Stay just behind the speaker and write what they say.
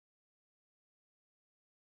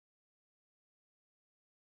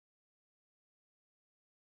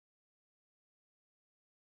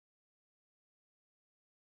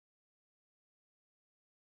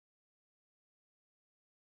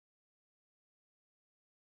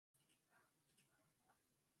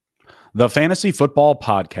The Fantasy Football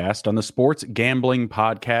Podcast on the Sports Gambling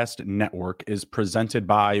Podcast Network is presented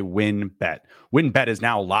by WynnBet. WynnBet is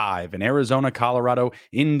now live in Arizona, Colorado,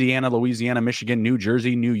 Indiana, Louisiana, Michigan, New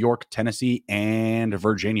Jersey, New York, Tennessee, and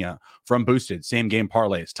Virginia. From boosted same-game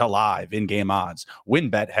parlays to live in-game odds,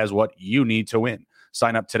 WynnBet has what you need to win.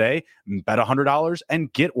 Sign up today, bet $100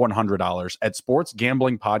 and get $100 at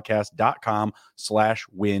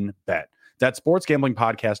sportsgamblingpodcast.com/WynnBet. That's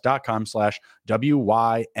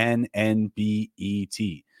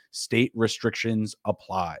sportsgamblingpodcast.com/WYNNBET. State restrictions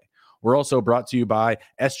apply. We're also brought to you by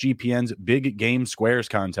SGPN's Big Game Squares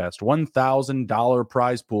contest, $1,000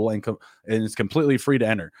 prize pool, and it's completely free to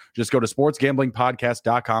enter. Just go to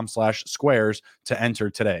sportsgamblingpodcast.com/squares to enter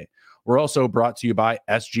today. We're also brought to you by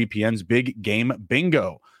SGPN's Big Game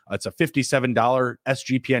Bingo. It's a $57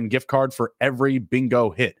 SGPN gift card for every bingo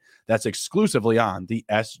hit. That's exclusively on the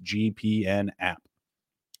SGPN app.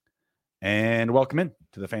 And welcome in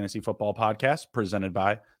to the Fantasy Football Podcast presented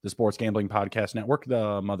by the Sports Gambling Podcast Network,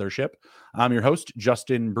 the mothership. I'm your host,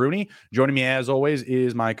 Justin Bruni. Joining me as always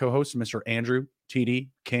is my co-host, Mr. Andrew TD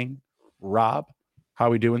King. Rob, how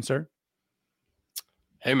are we doing, sir?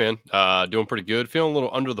 Hey, man, doing pretty good. Feeling a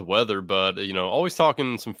little under the weather, but, always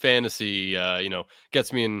talking some fantasy,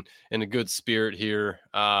 gets me in a good spirit here.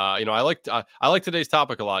 I like today's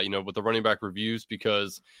topic a lot, with the running back reviews,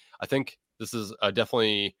 because I think this is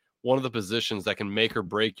definitely one of the positions that can make or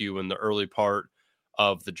break you in the early part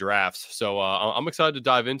of the drafts. So I'm excited to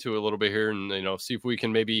dive into it a little bit here and, see if we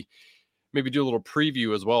can maybe do a little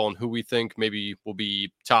preview as well on who we think maybe will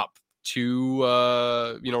be top two,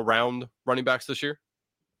 round running backs this year.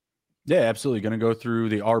 Yeah, absolutely. Going to go through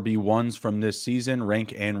the RB1s from this season,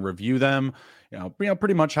 rank and review them.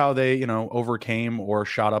 Pretty much how they, overcame or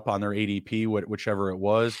shot up on their ADP, whichever it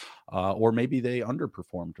was, or maybe they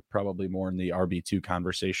underperformed, probably more in the RB2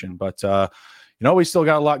 conversation. But, we still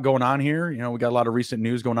got a lot going on here. We got a lot of recent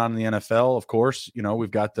news going on in the NFL. Of course, we've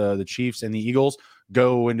got the Chiefs and the Eagles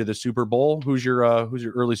go into the Super Bowl. Who's your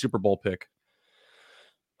early Super Bowl pick?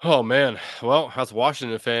 Oh, man. Well, as a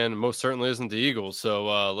Washington fan, most certainly isn't the Eagles.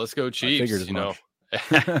 So let's go Chiefs,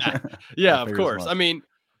 Yeah, of course. I mean,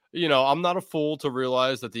 I'm not a fool to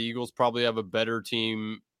realize that the Eagles probably have a better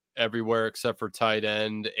team everywhere except for tight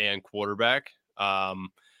end and quarterback. I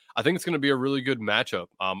think it's going to be a really good matchup.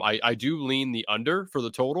 I do lean the under for the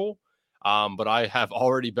total, but I have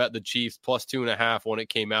already bet the Chiefs plus 2.5 when it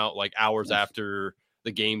came out like hours after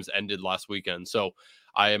the games ended last weekend. So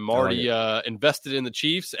I am already invested in the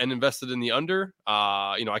Chiefs and invested in the under.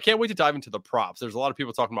 I can't wait to dive into the props. There's a lot of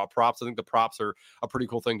people talking about props. I think the props are a pretty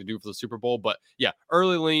cool thing to do for the Super Bowl. But yeah,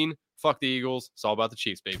 early lean, fuck the Eagles. It's all about the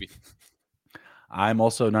Chiefs, baby. I'm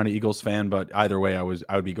also not an Eagles fan, but either way, I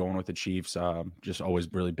would be going with the Chiefs. Just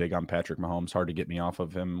always really big on Patrick Mahomes. Hard to get me off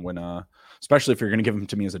of him when, especially if you're going to give him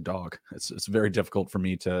to me as a dog. It's very difficult for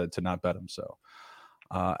me to not bet him. So,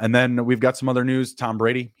 and then we've got some other news. Tom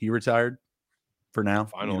Brady, he retired. For now,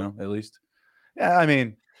 finally, at least. Yeah, I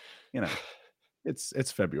mean,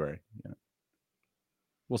 it's February.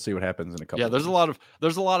 We'll see what happens in a couple. Yeah, there's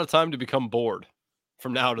a lot of time to become bored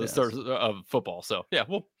from now to the start of football. So yeah,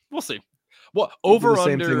 we'll see. What over the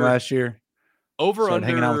under same thing last year? Over under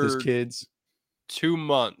hanging out with his kids. 2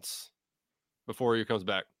 months before he comes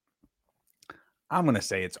back. I'm gonna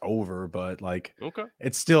say it's over, but okay,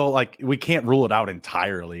 it's still we can't rule it out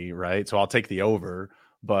entirely, right? So I'll take the over,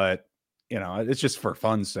 but. It's just for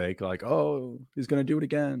fun's sake. He's going to do it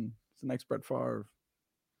again. It's the next Brett Favre.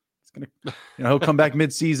 It's going to, he'll come back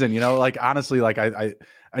mid-season. Honestly, I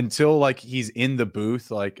until he's in the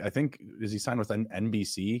booth. I think is he signed with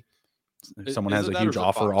NBC? Someone has a huge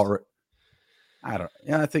offer already. I don't.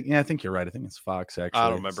 Yeah, I think you're right. I think it's Fox. Actually, I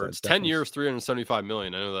don't remember. It's 10 years, $375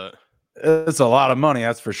 million. I know that. It's a lot of money.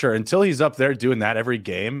 That's for sure. Until he's up there doing that every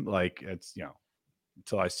game, it's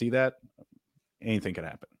until I see that, anything could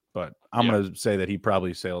happen. But I'm going to say that he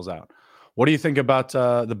probably sails out. What do you think about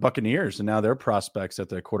the Buccaneers and now their prospects at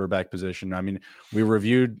the quarterback position? I mean, we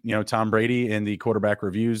reviewed, Tom Brady in the quarterback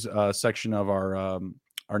reviews section of our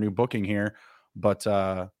new booking here, but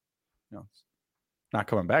not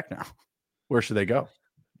coming back now. Where should they go?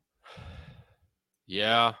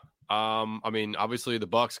 Yeah. I mean, obviously the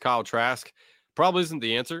Bucs, Kyle Trask probably isn't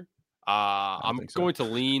the answer. I'm going to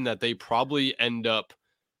lean that they probably end up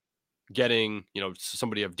getting,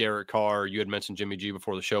 somebody of Derek Carr. You had mentioned Jimmy G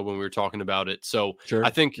before the show when we were talking about it. So sure. I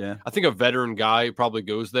think a veteran guy probably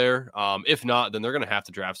goes there. If not, then they're going to have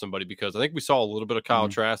to draft somebody because I think we saw a little bit of Kyle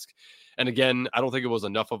Trask. And again, I don't think it was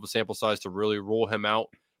enough of a sample size to really rule him out,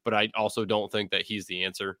 but I also don't think that he's the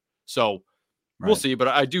answer. So we'll see. But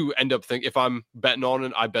I do end up thinking if I'm betting on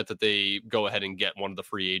it, I bet that they go ahead and get one of the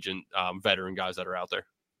free agent veteran guys that are out there.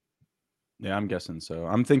 Yeah, I'm guessing so.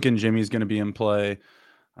 I'm thinking Jimmy's going to be in play.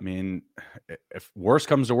 I mean, if worse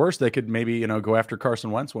comes to worse, they could maybe go after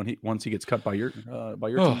Carson Wentz once he gets cut by your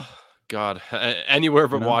team. God, anywhere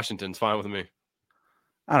but Washington's fine with me.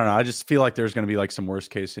 I don't know. I just feel like there's going to be like some worst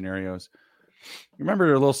case scenarios. You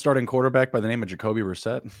remember a little starting quarterback by the name of Jacoby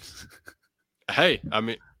Brissett? Hey, I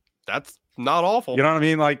mean, that's not awful. You know what I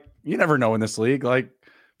mean? Like, you never know in this league. Like,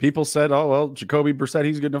 people said, oh, well, Jacoby Brissett,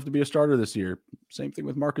 he's good enough to be a starter this year. Same thing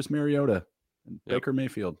with Marcus Mariota and Baker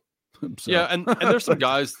Mayfield. So. Yeah, and there's some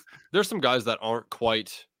guys that aren't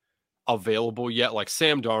quite available yet. Like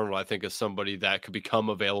Sam Darnold, I think, is somebody that could become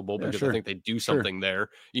available because I think they do something there.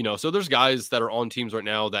 So there's guys that are on teams right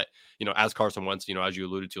now that, as Carson Wentz, as you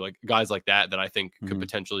alluded to, like guys like that I think could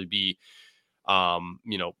potentially be,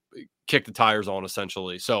 kick the tires on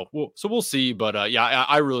essentially. So we'll see. But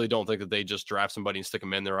I really don't think that they just draft somebody and stick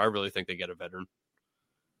them in there. I really think they get a veteran.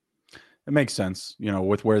 It makes sense,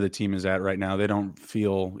 with where the team is at right now. They don't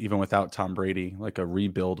feel, even without Tom Brady, like a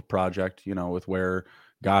rebuild project, with where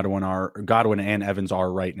Godwin and Evans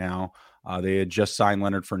are right now. They had just signed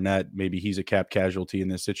Leonard Fournette. Maybe he's a cap casualty in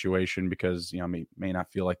this situation because, may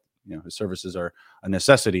not feel like, his services are a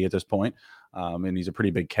necessity at this point. And he's a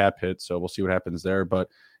pretty big cap hit. So we'll see what happens there. But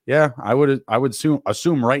yeah, I would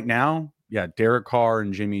assume right now, yeah, Derek Carr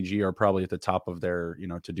and Jimmy G are probably at the top of their,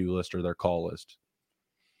 to-do list or their call list.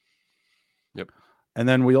 Yep. And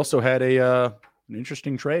then we also had an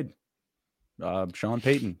interesting trade. Sean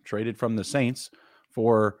Payton traded from the Saints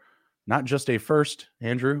for not just a first,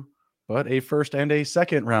 Andrew, but a first and a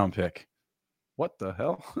second round pick. What the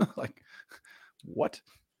hell? Like, what?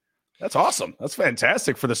 That's awesome. That's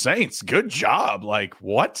fantastic for the Saints. Good job. Like,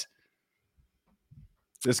 what?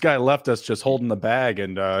 This guy left us just holding the bag,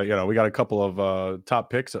 and we got a couple of top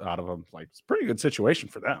picks out of him. Like, it's a pretty good situation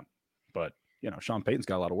for them. But Sean Payton's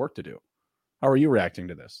got a lot of work to do. How are you reacting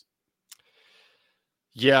to this?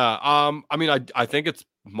 Yeah, I mean, I think it's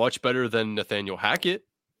much better than Nathaniel Hackett.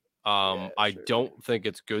 I don't think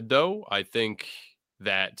it's good though. I think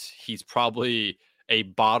that he's probably a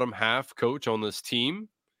bottom half coach on this team.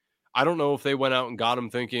 I don't know if they went out and got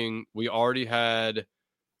him thinking we already had,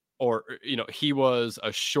 or, he was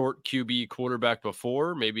a short QB quarterback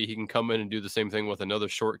before. Maybe he can come in and do the same thing with another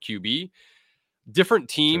short QB. Different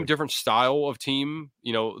team, different style of team,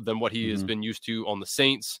 than what he has been used to on the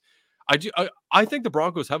Saints. I think the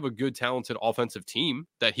Broncos have a good, talented offensive team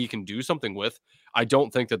that he can do something with. I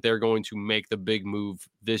don't think that they're going to make the big move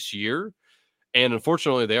this year. And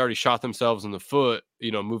unfortunately, they already shot themselves in the foot,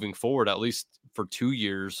 moving forward, at least for 2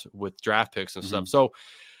 years with draft picks and stuff. So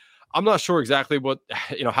I'm not sure exactly what,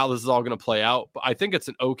 how this is all going to play out, but I think it's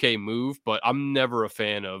an okay move, but I'm never a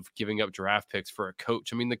fan of giving up draft picks for a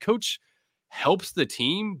coach. I mean, the coach helps the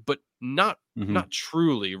team, but not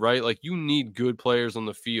truly, right? Like, you need good players on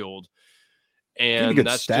the field. And good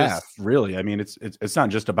that's staff, really. I mean, it's not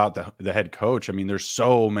just about the head coach. I mean, there's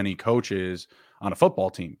so many coaches on a football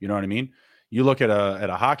team. You know what I mean? You look at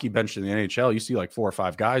a hockey bench in the NHL, you see like 4 or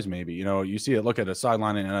 5 guys, maybe. You see it. Look at a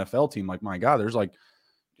sideline in an NFL team. Like, my God, there's like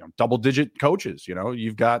double-digit coaches.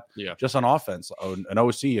 You've got just on offense an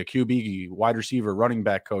OC, a QB, wide receiver, running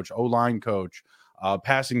back coach, O-line coach,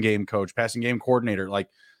 passing game coach, passing game coordinator. Like,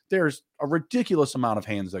 there's a ridiculous amount of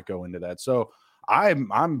hands that go into that. So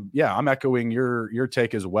I'm echoing your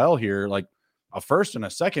take as well here. Like, a first and a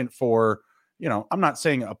second for, I'm not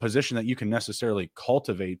saying a position that you can necessarily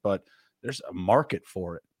cultivate, but there's a market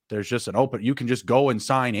for it. There's just you can just go and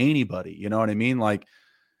sign anybody. You know what I mean? Like,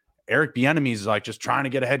 Eric Bieniemy is like just trying to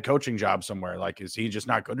get a head coaching job somewhere. Like, is he just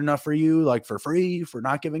not good enough for you? Like, for free, for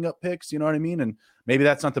not giving up picks? You know what I mean? And maybe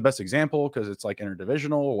that's not the best example because it's like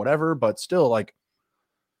interdivisional or whatever, but still, like,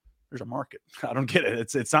 there's a market. I don't get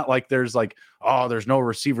it. It's not like there's like, oh, there's no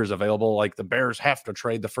receivers available. Like, the Bears have to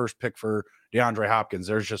trade the first pick for DeAndre Hopkins.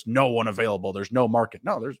 There's just no one available. There's no market.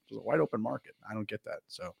 No, there's a wide open market. I don't get that.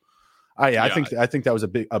 So I think that was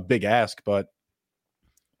a big ask, but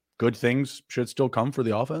good things should still come for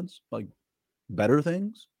the offense. Like, better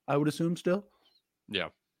things, I would assume still. Yeah.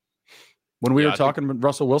 When we were talking with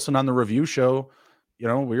Russell Wilson on the review show, we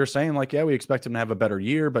were saying like, yeah, we expect him to have a better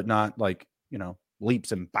year, but not like,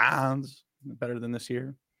 leaps and bounds better than this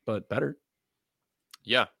year, but better.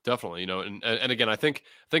 Yeah, definitely. And again, I think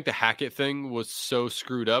the Hackett thing was so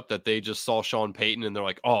screwed up that they just saw Sean Payton and they're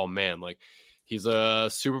like, oh man, like, he's a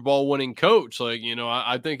Super Bowl winning coach. Like,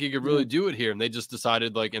 I think he could really do it here. And they just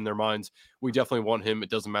decided, like, in their minds, we definitely want him.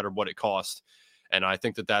 It doesn't matter what it costs. And I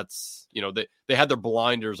think that's, they had their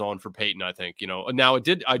blinders on for Peyton, I think, now I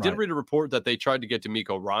did read a report that they tried to get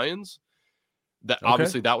DeMeco Ryans That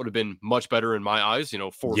obviously that would have been much better in my eyes,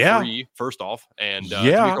 for free, first off. And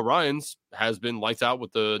D'Amico Ryans has been lights out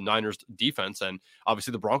with the Niners defense, and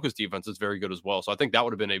obviously the Broncos defense is very good as well. So I think that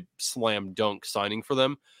would have been a slam dunk signing for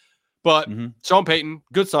them. But Sean Payton,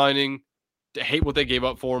 good signing. I hate what they gave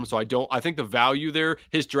up for him. So I think the value there,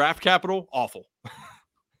 his draft capital, awful.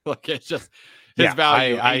 Like it's just his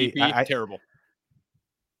value, ADP, terrible.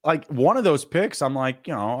 Like one of those picks, I'm like,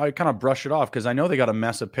 I kind of brush it off because I know they got a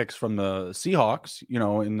mess of picks from the Seahawks,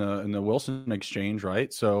 in the Wilson exchange,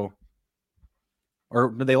 right? So,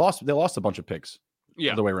 or they lost a bunch of picks.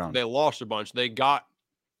 Yeah, the way around. They lost a bunch. They got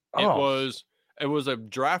it was a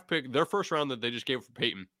draft pick. Their first round that they just gave for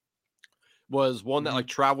Peyton was one that like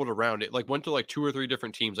traveled around. It like went to like 2 or 3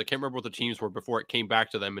 different teams. I can't remember what the teams were before it came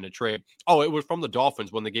back to them in a trade. Oh, it was from the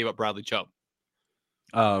Dolphins when they gave up Bradley Chubb.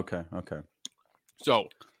 Oh, okay. So,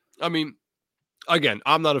 I mean, again,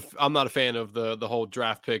 I'm not a fan of the whole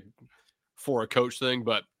draft pick for a coach thing,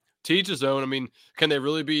 but to each his own. I mean, can they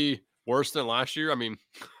really be worse than last year? I mean,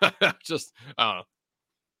 just I don't know.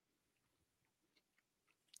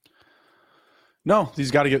 No,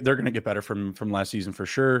 they're going to get better from last season for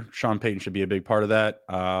sure. Sean Payton should be a big part of that.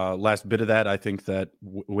 Last bit of that, I think that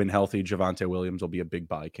when healthy, Javonte Williams will be a big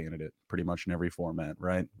buy candidate pretty much in every format,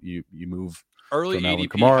 right? You move early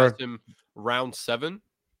ADP has him round 7.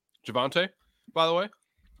 Javonte, by the way,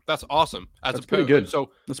 that's awesome. That's pretty good. So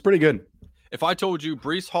that's pretty good. If I told you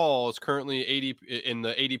Breece Hall is currently in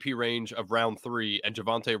the ADP range of round 3 and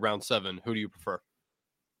Javonte round 7, who do you prefer?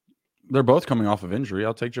 They're both coming off of injury.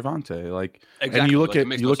 I'll take Javonte. Exactly. And you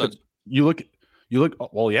look.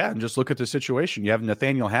 Well, yeah, and just look at the situation. You have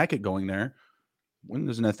Nathaniel Hackett going there. When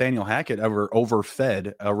does Nathaniel Hackett ever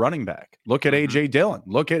overfed a running back? Look at AJ Dillon.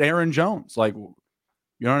 Look at Aaron Jones. You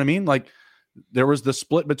know what I mean? There was the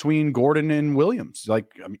split between Gordon and Williams. You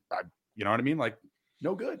know what I mean?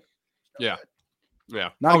 No good. Yeah.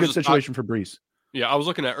 Not a good situation for Breece. Yeah, I was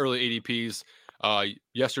looking at early ADPs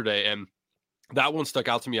yesterday, and that one stuck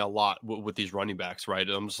out to me a lot with these running backs, right?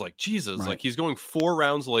 I'm just like, Jesus, right. He's going 4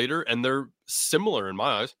 rounds later, and they're similar in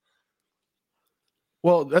my eyes.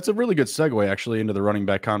 Well, that's a really good segue, actually, into the running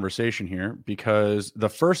back conversation here, because the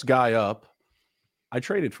first guy up I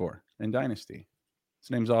traded for in Dynasty.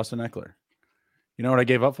 His name's Austin Eckler. You know what I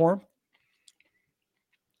gave up for him?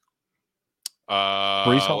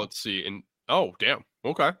 Breece Hall. Let's see. Oh, damn.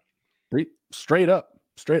 Okay. Straight up.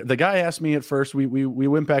 The guy asked me at first. We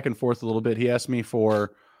went back and forth a little bit. He asked me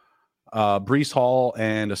for Breece Hall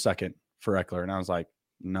and a second for Eckler, and I was like,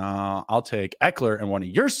 "Nah, I'll take Eckler and one of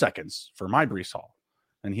your seconds for my Breece Hall."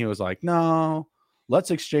 And he was like, "No,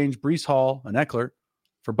 let's exchange Breece Hall and Eckler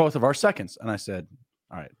for both of our seconds." And I said,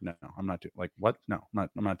 "All right, no, I'm not doing what? No, I'm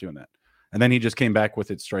not doing that." And then he just came back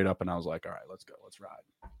with it straight up, and I was like, "All right, let's go, let's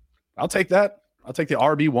ride." I'll take that. I'll take the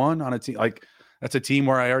RB1 on a team that's a team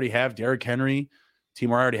where I already have Derrick Henry.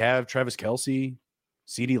 Team where I already have Travis Kelce,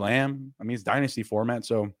 CeeDee Lamb. I mean, it's dynasty format,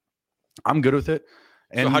 so I'm good with it.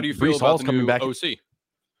 And so how do you feel about the new back? OC?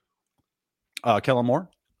 Kellen Moore?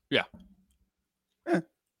 Yeah.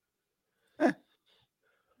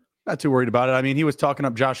 Not too worried about it. I mean, he was talking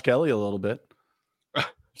up Josh Kelly a little bit.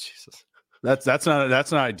 Jesus. That's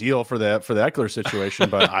not ideal for the Eckler situation,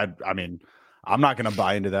 but I mean, I'm not going to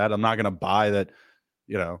buy into that. I'm not going to buy that,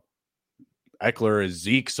 Eckler is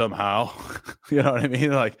Zeke somehow. You know what I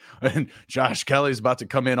mean? And Josh Kelly's about to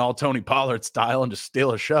come in all Tony Pollard style and just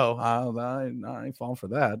steal a show. I ain't falling for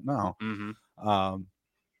that. No. Mm-hmm.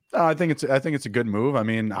 I think it's a good move. I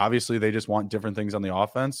mean, obviously they just want different things on the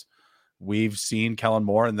offense. We've seen Kellen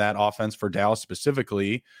Moore in that offense for Dallas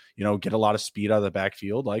specifically, get a lot of speed out of the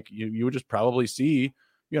backfield. You would just probably see,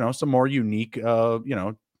 some more unique,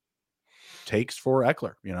 takes for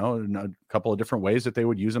Eckler, a couple of different ways that they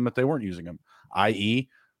would use him if they weren't using him, i.e.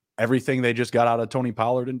 everything they just got out of Tony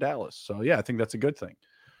Pollard in Dallas. So yeah, I think that's a good thing.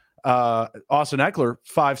 Austin Eckler,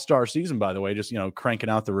 5-star season, by the way, just, cranking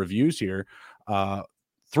out the reviews here.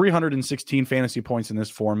 316 fantasy points in this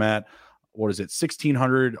format. What is it?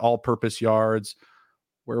 1,600 all-purpose yards.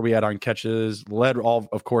 Where are we at on catches? Led all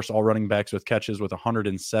running backs with catches with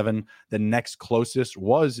 107. The next closest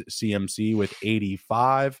was CMC with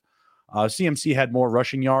 85. CMC had more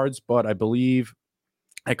rushing yards, but I believe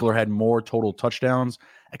Eckler had more total touchdowns.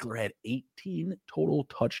 Eckler had 18 total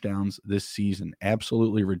touchdowns this season.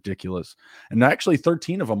 Absolutely ridiculous. And actually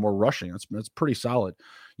 13 of them were rushing. That's pretty solid.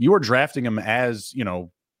 You were drafting him as,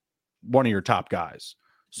 one of your top guys.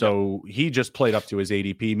 So he just played up to his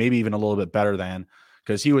ADP, maybe even a little bit better than,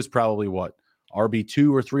 because he was probably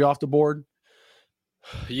RB2 or 3 off the board?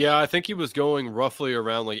 Yeah, I think he was going roughly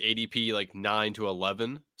around like ADP like 9 to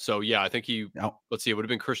 11. So yeah, I think let's see, it would have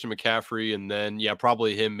been Christian McCaffrey and then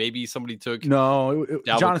probably him. Maybe somebody took No,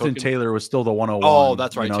 Dalvin Jonathan Cook. Taylor was still the Oh, 101.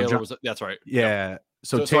 that's right. That's right. Yep. Yeah.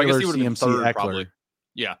 So So I guess Taylor, he would have been CMC, third probably. Eckler.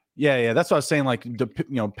 Yeah. Yeah. That's what I was saying. Like,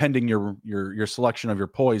 pending your selection of your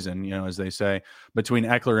poison, as they say, between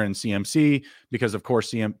Eckler and CMC, because of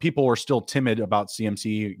course people were still timid about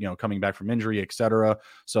CMC, coming back from injury, etc.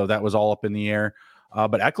 So that was all up in the air.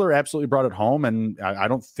 But Eckler absolutely brought it home, and I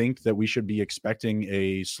don't think that we should be expecting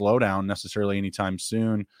a slowdown necessarily anytime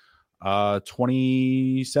soon.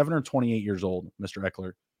 27 or 28 years old, Mr.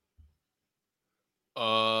 Eckler.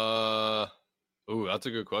 That's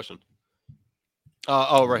a good question.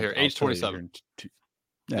 Right here, age 27.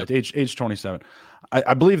 Yep. age 27.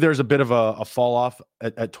 I believe there's a bit of a fall off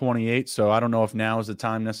at 28, so I don't know if now is the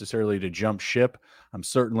time necessarily to jump ship. I'm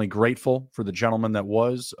certainly grateful for the gentleman that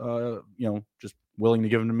was, just willing to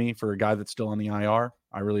give him to me for a guy that's still on the IR.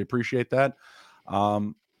 I really appreciate that.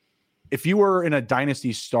 If you were in a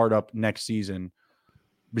dynasty startup next season,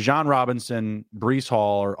 Bijan Robinson, Breece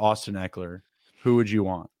Hall, or Austin Eckler, who would you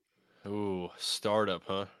want? Ooh, startup,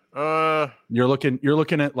 huh? You're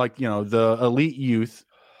looking at like, the elite youth,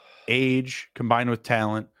 age combined with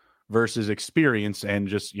talent versus experience and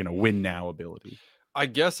just, win now ability. I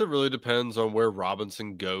guess it really depends on where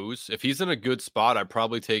Robinson goes. If he's in a good spot, I'd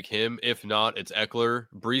probably take him. If not, it's Eckler.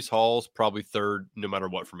 Breece Hall's probably third, no matter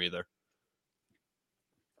what for me there.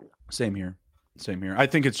 Same here. I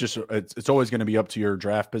think it's always going to be up to your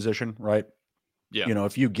draft position, right? Yeah.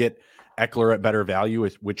 If you get Eckler at better value,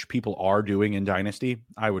 which people are doing in Dynasty,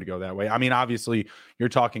 I would go that way. I mean, obviously, you're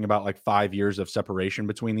talking about like 5 years of separation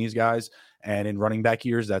between these guys, and in running back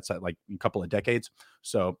years, that's at like a couple of decades.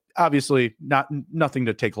 So obviously, nothing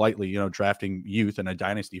to take lightly. Drafting youth in a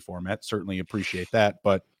Dynasty format, certainly appreciate that,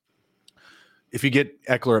 but if you get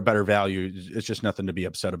Eckler at better value, it's just nothing to be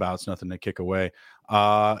upset about. It's nothing to kick away.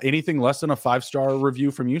 Anything less than a 5-star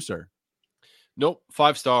review from you, sir? Nope,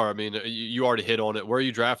 5-star. I mean, you already hit on it. Where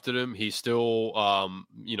you drafted him, he still,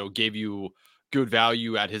 gave you good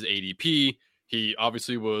value at his ADP. He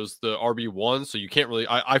obviously was the RB1, so you can't really.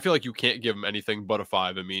 I feel like you can't give him anything but a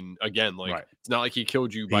 5. I mean, again, like right. It's not like he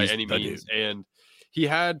killed you by any means, and he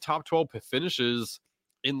had top 12 finishes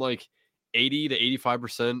in like 80 to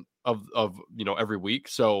 85% of every week.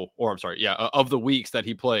 So, or I'm sorry, of the weeks that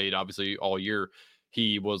he played, obviously all year.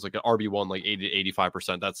 He was like an RB1, like 80 to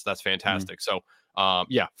 85%. That's fantastic. So, 5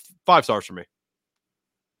 stars for me.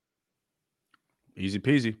 Easy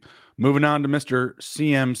peasy. Moving on to Mr.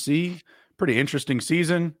 CMC. Pretty interesting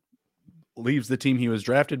season. Leaves the team he was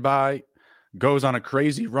drafted by. Goes on a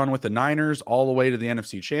crazy run with the Niners all the way to the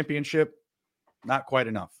NFC Championship. Not quite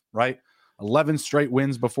enough, right? 11 straight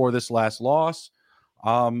wins before this last loss.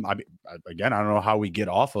 Again, I don't know how we get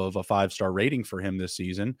off of a 5-star rating for him this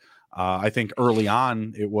season. I think early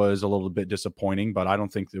on it was a little bit disappointing, but I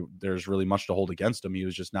don't think that there's really much to hold against him. He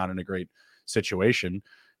was just not in a great situation.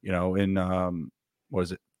 In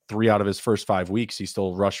 3 out of his first 5 weeks, he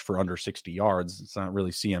still rushed for under 60 yards. It's not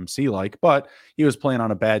really CMC like, but he was playing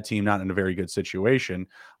on a bad team, not in a very good situation.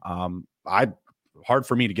 Hard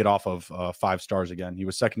for me to get off of 5 stars again. He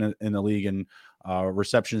was second in the league in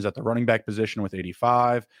receptions at the running back position with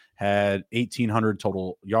 85, had 1,800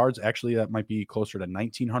 total yards. Actually, that might be closer to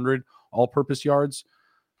 1,900 all-purpose yards.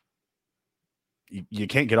 You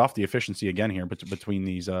can't get off the efficiency again here between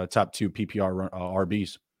these top 2 PPR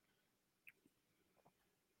RBs.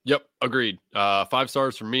 Yep, agreed. 5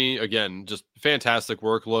 stars for me. Again, just fantastic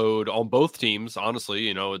workload on both teams. Honestly,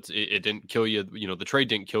 it didn't kill you. The trade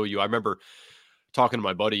didn't kill you. I remember talking to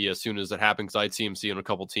my buddy as soon as it happened, because I'd CMC on a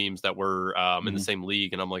couple teams that were in the same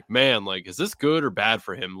league. And I'm like, man, like, is this good or bad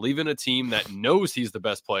for him? Leaving a team that knows he's the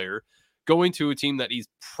best player, going to a team that he's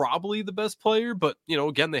probably the best player. But,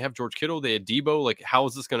 again, they have George Kittle, they had Debo. Like, how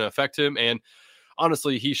is this going to affect him? And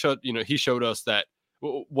honestly, he showed us that,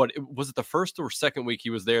 what was it, the first or second week he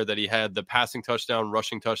was there, that he had the passing touchdown,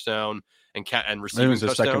 rushing touchdown, and receiving touchdown? It was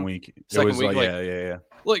the second week. Yeah.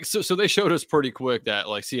 Like, so they showed us pretty quick that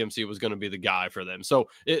like CMC was going to be the guy for them. So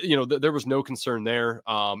there was no concern there.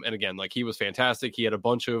 And again, like, he was fantastic. He had a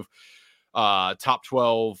bunch of top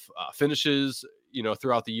 12 finishes,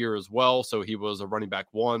 throughout the year as well. So he was a running back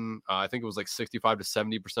 1. I think it was like 65 to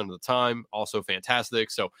 70% of the time. Also fantastic.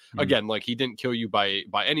 So again, like, he didn't kill you by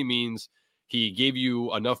any means. He gave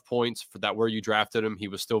you enough points for that where you drafted him. He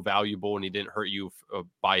was still valuable, and he didn't hurt you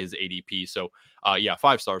by his ADP. So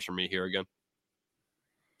 5 stars for me here again.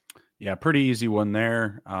 Yeah, pretty easy one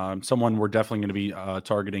there. Someone we're definitely going to be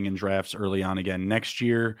targeting in drafts early on again next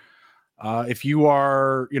year. If you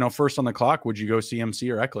are, first on the clock, would you go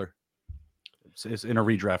CMC or Eckler? It's in a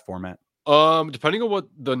redraft format. Depending on what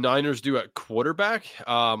the Niners do at quarterback,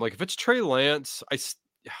 like if it's Trey Lance,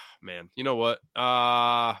 man, you know what? No,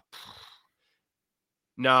 I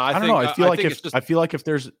don't know. I feel like if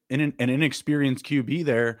there's an inexperienced QB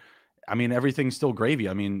there, I mean, everything's still gravy.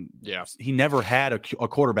 I mean, yeah, he never had a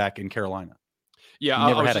quarterback in Carolina. Yeah,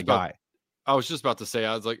 he never had a guy. I was just about to say,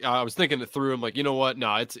 I was thinking it through. I'm like, you know what?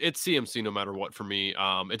 No, it's CMC no matter what for me.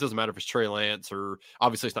 It doesn't matter if it's Trey Lance or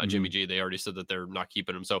obviously it's not Jimmy G. They already said that they're not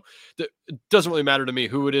keeping him, so it doesn't really matter to me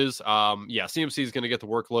who it is. Yeah, CMC is going to get the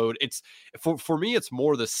workload. It's for me, it's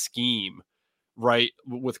more the scheme, right?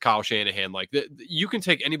 With Kyle Shanahan, like you can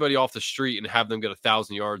take anybody off the street and have them get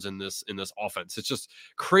 1,000 yards in this offense. It's just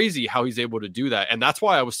crazy how he's able to do that, and that's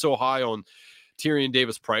why I was so high on Tyrion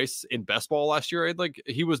Davis-Price in best ball last year.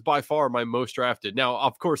 He was by far my most drafted. Now,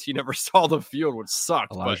 of course, he never saw the field, which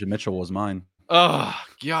sucked. Elijah Mitchell was mine. Oh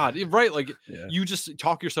God, right? Like you just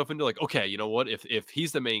talk yourself into like, okay, you know what? If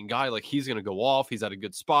he's the main guy, like he's gonna go off. He's at a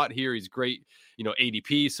good spot here. He's great,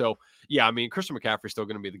 ADP. So yeah, I mean, Christian McCaffrey's still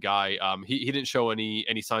gonna be the guy. He didn't show any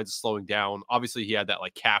signs of slowing down. Obviously, he had that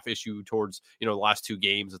like calf issue towards the last 2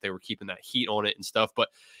 games that they were keeping that heat on it and stuff. But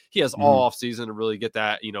he has all off season to really get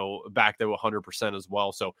that back to 100% as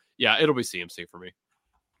well. So yeah, it'll be CMC for me.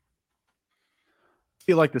 I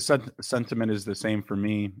feel like the sentiment is the same for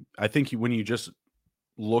me. I think when you just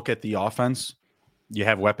look at the offense, you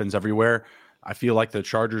have weapons everywhere. I feel like the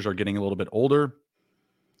Chargers are getting a little bit older.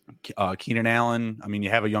 Keenan Allen, I mean, you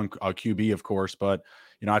have a young QB, of course, but,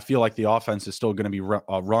 I feel like the offense is still going to be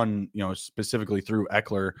run, specifically through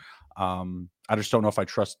Eckler. I just don't know if I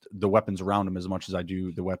trust the weapons around him as much as I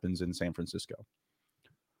do the weapons in San Francisco.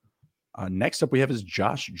 Next up, we have is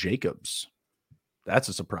Josh Jacobs. That's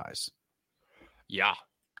a surprise. Yeah.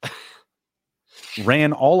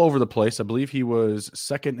 Ran all over the place. I believe he was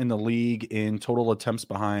second in the league in total attempts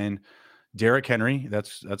behind Derrick Henry.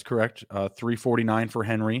 That's correct. 349 for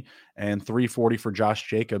Henry and 340 for Josh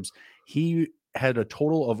Jacobs. He had a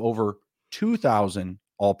total of over 2,000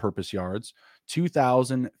 all-purpose yards,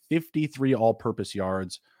 2,053 all-purpose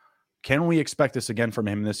yards. Can we expect this again from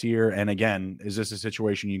him this year? And again, is this a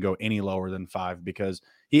situation you go any lower than 5? Because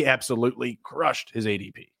he absolutely crushed his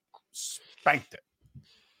ADP. Spanked it.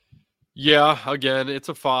 Yeah, again, it's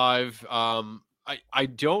a 5. I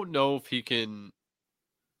don't know if he can.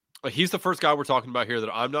 He's the first guy we're talking about here that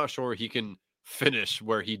I'm not sure he can finish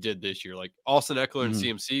where he did this year. Like Austin Eckler and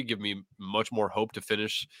CMC give me much more hope to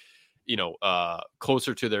finish,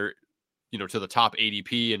 closer to their, to the top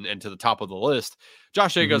ADP and to the top of the list.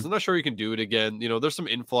 Josh Jacobs, I'm not sure he can do it again. There's some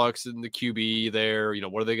influx in the QB there.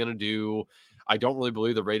 What are they going to do? I don't really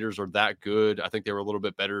believe the Raiders are that good. I think they were a little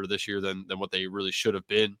bit better this year than what they really should have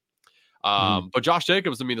been. But Josh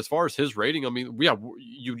Jacobs, I mean, as far as his rating, I mean, yeah,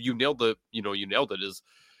 you nailed it. You nailed it. Is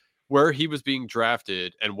where he was being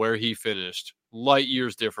drafted and where he finished, light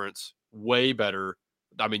years difference, way better.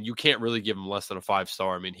 I mean, you can't really give him less than a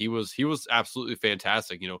 5-star. I mean, he was absolutely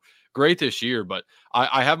fantastic. Great this year, but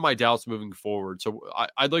I have my doubts moving forward. So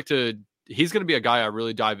I'd like to. He's going to be a guy I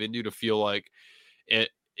really dive into to feel like,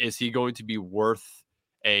 is he going to be worth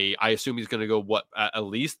a? I assume he's going to go at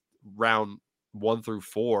least round 1 through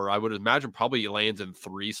 4. I would imagine probably lands in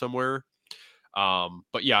 3 somewhere.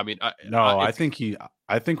 But yeah, I mean, I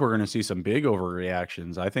think we're going to see some big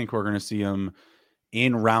overreactions. I think we're going to see him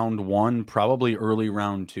in round 1, probably early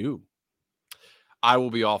round 2. I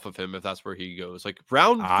will be off of him if that's where he goes. Like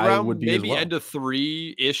round maybe well. End of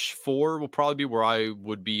 3-ish, 4 will probably be where I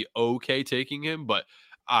would be okay taking him. But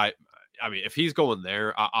I mean, if he's going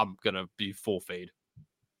there, I'm going to be full fade.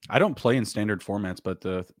 I don't play in standard formats, but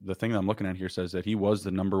the thing that I'm looking at here says that he was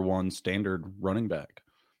the number 1 standard running back.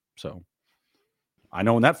 So I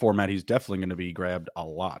know in that format, he's definitely going to be grabbed a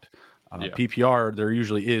lot. PPR, there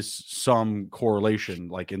usually is some correlation,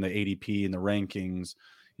 like in the ADP and the rankings.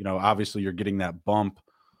 Obviously you're getting that bump.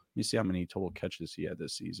 Let me see how many total catches he had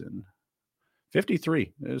this season.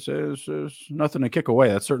 53 is nothing to kick away.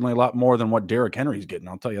 That's certainly a lot more than what Derrick Henry's getting.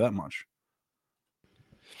 I'll tell you that much.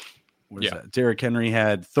 What is that? Derrick Henry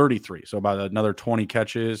had 33, so about another 20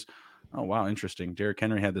 catches. Oh, wow, interesting. Derrick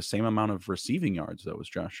Henry had the same amount of receiving yards, though, as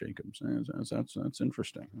Josh Jacobs. That's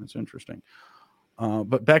interesting. That's interesting.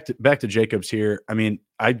 But back to Jacobs here. I mean,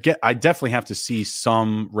 I definitely have to see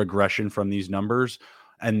some regression from these numbers,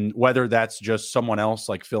 and whether that's just someone else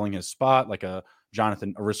like filling his spot, like a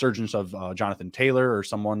resurgence of Jonathan Taylor or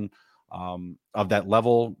someone of that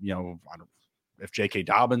level. If J.K.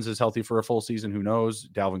 Dobbins is healthy for a full season, who knows?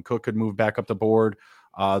 Dalvin Cook could move back up the board.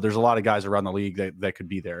 There's a lot of guys around the league that could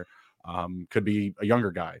be there. Could be a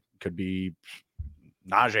younger guy. Could be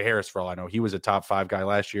Najee Harris, for all I know. He was a top 5 guy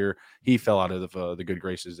last year. He fell out of the good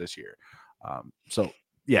graces this year. So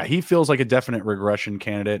yeah, he feels like a definite regression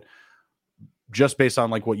candidate just based on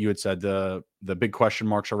like what you had said, the big question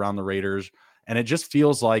marks around the Raiders. And it just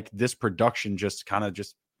feels like this production just kind of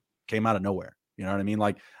just came out of nowhere. You know what I mean?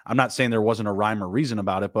 Like, I'm not saying there wasn't a rhyme or reason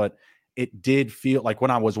about it, but it did feel like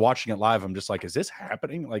when I was watching it live, I'm just like, is this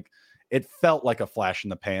happening? Like, it felt like a flash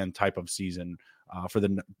in the pan type of season for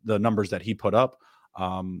the numbers that he put up.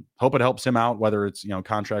 Hope it helps him out, whether it's,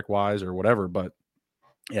 contract wise or whatever. But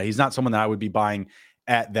yeah, he's not someone that I would be buying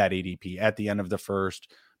at that ADP at the end of the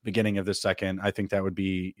first, beginning of the second. I think that would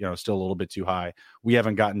be, still a little bit too high. We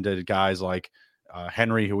haven't gotten to guys like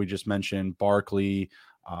Henry, who we just mentioned, Barkley,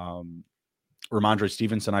 Ramondre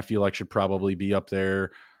Stevenson, I feel like should probably be up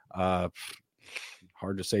there. Hard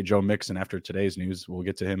to say Joe Mixon after today's news. We'll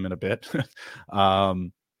get to him in a bit.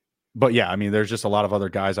 But yeah, I mean, there's just a lot of other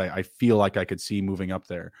guys I feel like I could see moving up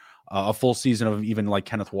there. A full season of even like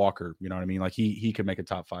Kenneth Walker, you know what I mean? Like he could make a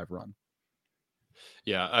top 5 run.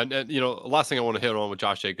 Yeah, and last thing I want to hit on with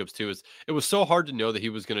Josh Jacobs too is it was so hard to know that he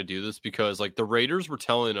was going to do this because like the Raiders were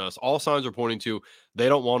telling us all signs are pointing to they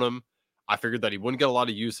don't want him. I figured that he wouldn't get a lot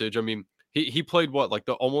of usage. I mean, he played what like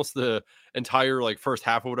almost the entire like first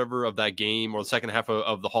half or whatever of that game or the second half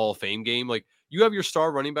of the Hall of Fame game. Like you have your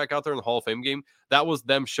star running back out there in the Hall of Fame game. That was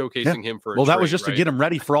them showcasing him for. That was just to get him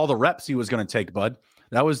ready for all the reps he was going to take, bud.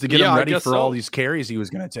 That was to get him ready for all these carries he was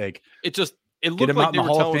going to take. It looked get him like out in the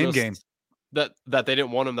Hall of Fame game. That they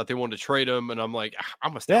didn't want him, that they wanted to trade him, and I'm like,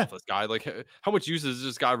 I'm a this guy. Like, how much use is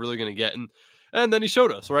this guy really going to get? And then he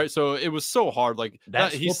showed us, right? So it was so hard. Like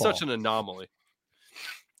he's such an anomaly.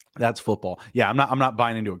 That's football. Yeah, I'm not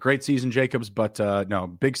buying into a great season, Jacobs, but no,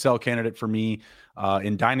 big sell candidate for me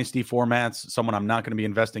in dynasty formats. Someone I'm not going to be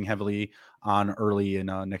investing heavily on early in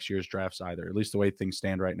next year's drafts either. At least the way things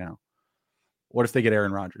stand right now. What if they get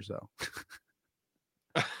Aaron Rodgers though?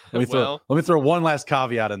 Let me throw one last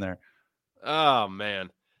caveat in there. Oh, man.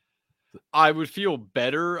 I would feel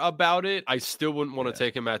better about it. I still wouldn't want to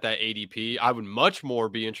take him at that ADP. I would much more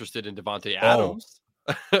be interested in Devontae Adams.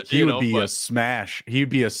 He would be a smash. He'd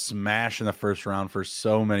be a smash in the first round for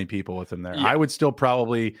so many people with him there. Yeah. I would still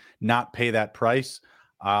probably not pay that price.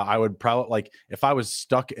 I would probably, like, if I was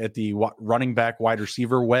stuck at the running back wide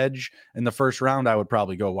receiver wedge in the first round, I would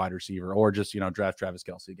probably go wide receiver or just, draft Travis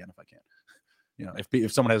Kelce again if I can.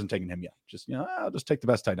 If someone hasn't taken him yet, just, I'll just take the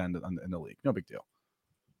best tight end in the league. No big deal.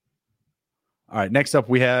 All right. Next up,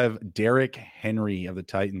 we have Derrick Henry of the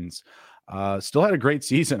Titans. Still had a great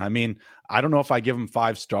season. I mean, I don't know if I give him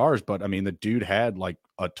 5 stars, but I mean, the dude had like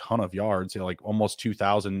a ton of yards, like almost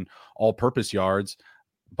 2,000 all-purpose yards.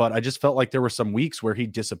 But I just felt like there were some weeks where he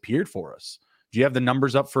disappeared for us. Do you have the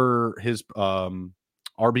numbers up for his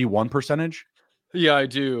RB1 percentage? Yeah, I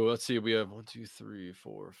do. Let's see. We have 1, 2, 3,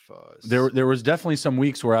 4, 5. There was definitely some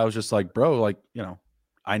weeks where I was just like, bro, like,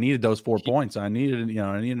 I needed those 4 points. I needed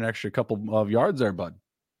an extra couple of yards there, bud.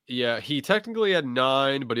 Yeah, he technically had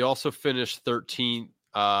 9, but he also finished 13th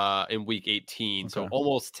in week 18, so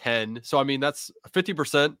almost 10. So I mean, that's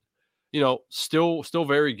 50%. Still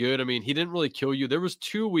very good. I mean, he didn't really kill you. There was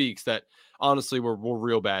 2 weeks that honestly were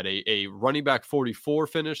real bad. A running back 44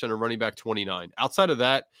 finish and a running back 29. Outside of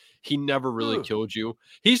that, he never really killed you.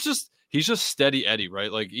 He's just steady Eddie,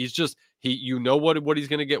 right? Like he's just what he's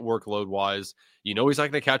going to get workload wise. He's not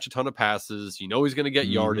going to catch a ton of passes. He's going to get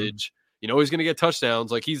yardage. He's going to get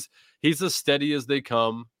touchdowns. Like he's as steady as they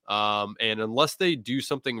come. And unless they do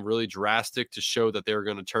something really drastic to show that they're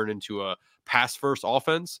going to turn into a pass first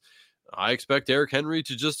offense, I expect Derrick Henry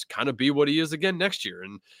to just kind of be what he is again next year.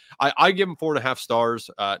 And I give him 4.5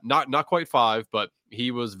 stars, not quite 5, but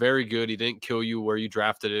he was very good. He didn't kill you where you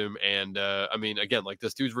drafted him. And I mean, again, like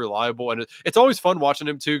this dude's reliable, and it's always fun watching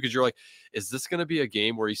him too. Cause you're like, is this going to be a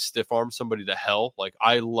game where he stiff arms somebody to hell? Like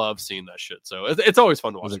I love seeing that shit. So it's always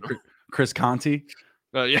fun watching him. Chris Conti.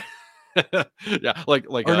 Yeah. Yeah. Like,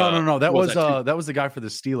 no. That was the guy for the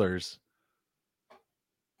Steelers.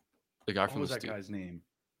 The guy from what was that guy's name?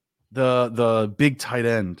 The big tight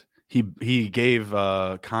end. He gave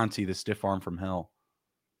Conti the stiff arm from hell.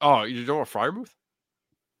 Oh, you know what, Freiermuth?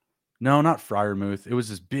 No, not Freiermuth. It was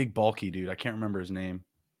this big bulky dude. I can't remember his name.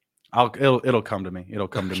 It'll come to me. It'll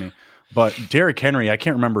come to me. But Derrick Henry, I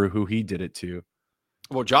can't remember who he did it to.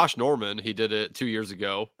 Well, Josh Norman, he did it 2 years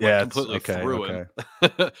ago. Yeah, completely threw him.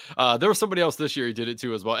 There was somebody else this year he did it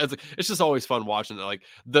too as well. It's just always fun watching it. Like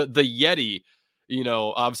the Yeti.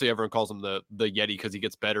 Obviously everyone calls him the Yeti because he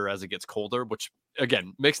gets better as it gets colder, which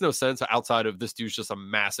again makes no sense outside of this dude's just a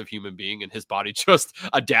massive human being and his body just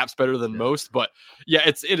adapts better than most. But yeah,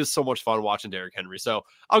 it is so much fun watching Derrick Henry. So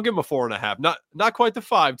I'll give him a 4.5. Not quite the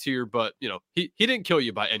 5 tier, but he didn't kill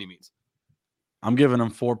you by any means. I'm giving him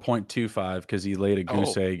 4.25 because he laid a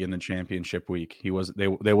goose egg in the championship week. They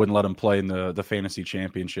wouldn't let him play in the fantasy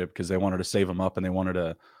championship because they wanted to save him up and they wanted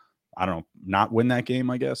to, I don't know, not win that game.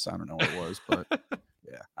 I guess I don't know what it was, but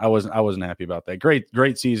yeah, I wasn't happy about that.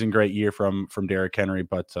 Great season, great year from Derrick Henry,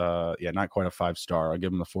 but yeah, not quite a 5-star. I'll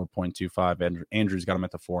give him the 4.25. Andrew's got him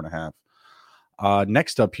at the 4.5.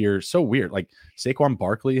 Next up here, so weird. Like Saquon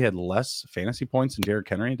Barkley had less fantasy points than Derrick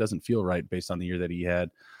Henry. It doesn't feel right based on the year that he had.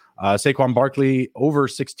 Saquon Barkley over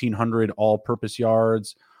 1,600 all-purpose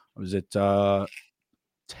yards. Was it 10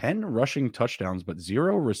 rushing touchdowns, but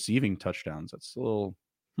 0 receiving touchdowns? That's a little,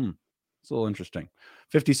 it's a little interesting.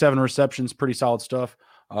 57 receptions, pretty solid stuff.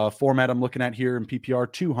 Format I'm looking at here in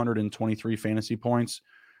PPR, 223 fantasy points.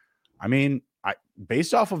 I mean,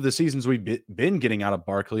 based off of the seasons we've been getting out of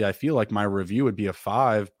Barkley, I feel like my review would be a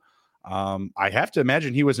 5. I have to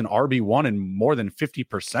imagine he was an RB1 in more than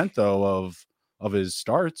 50% though of his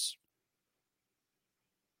starts.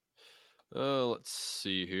 Let's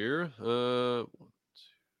see here.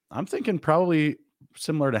 I'm thinking probably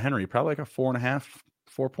similar to Henry, probably like a 4.5,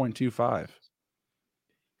 4.25.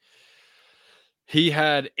 He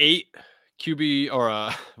had 8 QB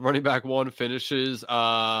or running back 1 finishes.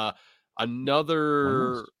 Another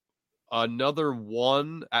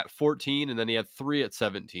 1 at 14, and then he had 3 at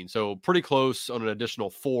 17. So pretty close on an additional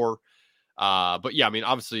 4. But yeah, I mean,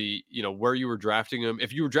 obviously, where you were drafting him,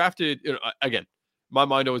 if you were drafted, again, my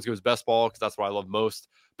mind always goes best ball because that's what I love most.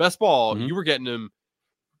 Best ball, you were getting him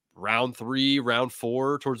round 3, round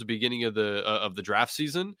 4 towards the beginning of the draft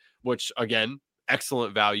season, which again,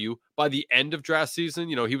 excellent value. By the end of draft season,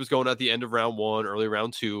 he was going at the end of round 1, early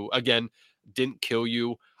round 2. Again, didn't kill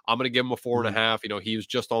you. I'm going to give him a 4.5. He was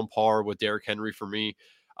just on par with Derrick Henry for me.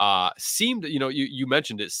 Seemed, you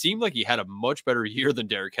mentioned it, seemed like he had a much better year than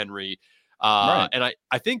Derrick Henry. Right. And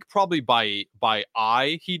I think probably by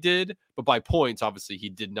eye he did, but by points, obviously he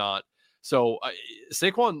did not. So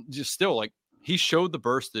Saquon just still, like, he showed the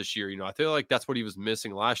burst this year. I feel like that's what he was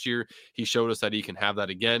missing last year. He showed us that he can have that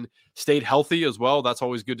again. Stayed healthy as well. That's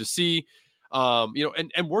always good to see.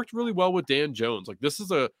 And worked really well with Dan Jones. Like this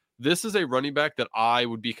is a running back that I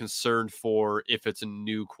would be concerned for if it's a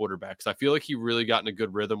new quarterback. Because I feel like he really got in a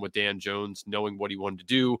good rhythm with Dan Jones, knowing what he wanted to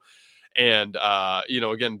do. And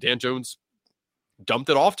again, Dan Jones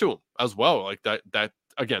dumped it off to him as well. Like that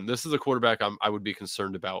again, this is a quarterback I would be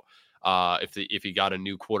concerned about if he got a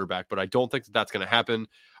new quarterback, but I don't think that's going to happen.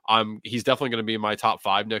 He's definitely going to be in my top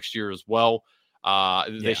 5 next year as well.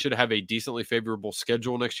 They should have a decently favorable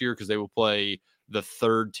schedule next year because they will play the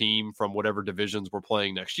 3rd team from whatever divisions we're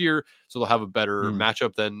playing next year. So they'll have a better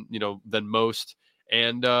matchup than most.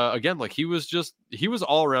 And again, like he was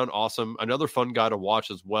all around awesome. Another fun guy to watch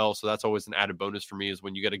as well. So that's always an added bonus for me is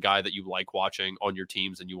when you get a guy that you like watching on your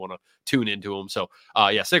teams and you want to tune into him. So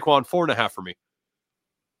Saquon 4.5 for me.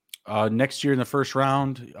 Next year in the first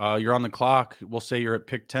round, you're on the clock. We'll say you're at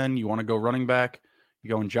pick 10. You want to go running back. You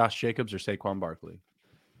going Josh Jacobs or Saquon Barkley?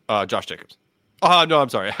 Josh Jacobs. No, I'm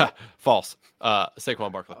sorry. False.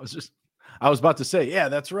 Saquon Barkley. I was about to say, yeah,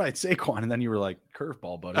 that's right, Saquon, and then you were like,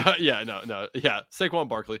 curveball, buddy. No, Saquon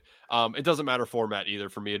Barkley. It doesn't matter format either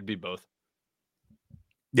for me. It'd be both.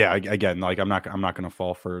 Yeah, again, like I'm not going to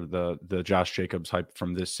fall for the Josh Jacobs hype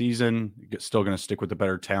from this season. Still going to stick with the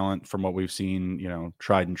better talent from what we've seen,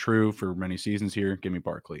 tried and true for many seasons here. Give me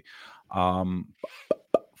Barkley. 4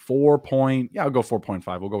 point. Yeah, I'll go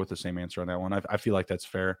 4.5. We'll go with the same answer on that one. I feel like that's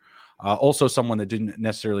fair. Also, someone that didn't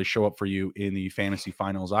necessarily show up for you in the fantasy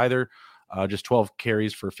finals either. Just 12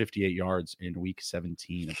 carries for 58 yards in week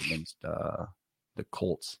 17 against the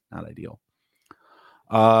Colts. Not ideal.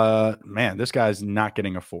 Man, this guy's not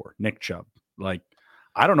getting a 4. Nick Chubb. Like,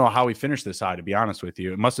 I don't know how he finished this high, to be honest with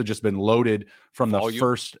you. It must have just been loaded from the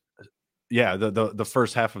first. Yeah, the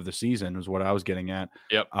first half of the season is what I was getting at.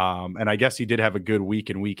 Yep. And I guess he did have a good week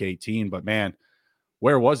in week 18, but man,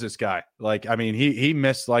 where was this guy? Like, I mean, he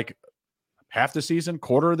missed like half the season,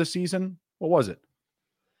 quarter of the season. What was it?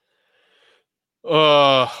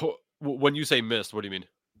 When you say missed, what do you mean?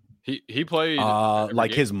 He played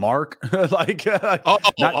like game? His mark, like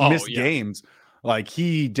missed games. Like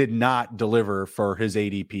he did not deliver for his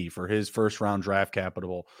ADP, for his first round draft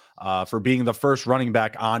capital, for being the first running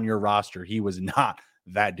back on your roster. He was not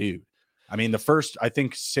that dude. I mean, the first, I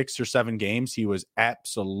think 6 or 7 games, he was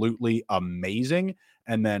absolutely amazing.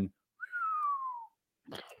 And then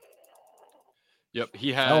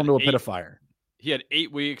he had fell into a pit of fire. He had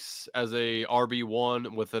 8 weeks as a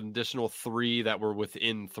RB1 with an additional 3 that were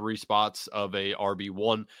within 3 spots of a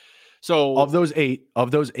RB1. So of those eight,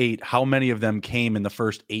 how many of them came in the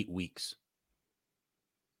first 8 weeks?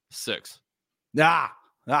 6. Yep.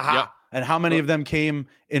 And how many of them came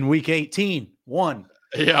in week 18? One.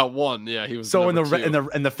 Yeah, one. Yeah, he was so in the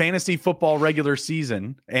in the fantasy football regular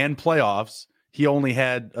season and playoffs, he only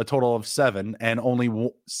had a total of 7, and only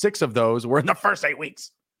 6 of those were in the first 8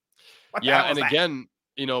 weeks. What the hell is that? Again,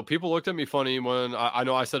 people looked at me funny when I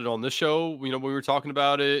know I said it on this show. When we were talking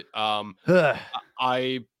about it,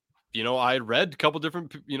 I had read a couple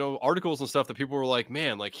different articles and stuff that people were like,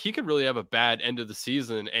 man, like he could really have a bad end of the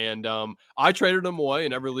season, and I traded him away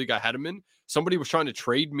in every league I had him in. Somebody was trying to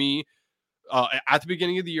trade me at the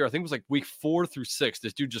beginning of the year. I think it was like week 4 through 6.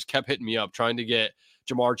 This dude just kept hitting me up trying to get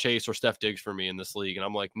Jamar Chase or Steph Diggs for me in this league. And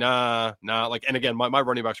I'm like, nah. Like, and again, my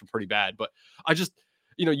running backs were pretty bad, but I just,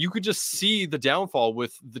 you could just see the downfall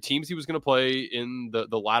with the teams he was going to play in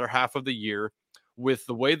the latter half of the year, with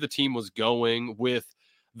the way the team was going, with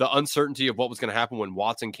the uncertainty of what was going to happen when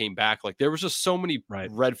Watson came back. Like, there was just so many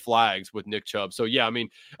red flags with Nick Chubb. So yeah, I mean,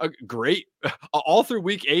 great all through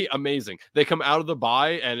week 8. Amazing. They come out of the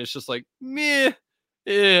bye and it's just like, meh.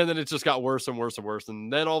 And then it just got worse and worse and worse. And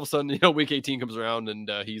then all of a sudden, week 18 comes around and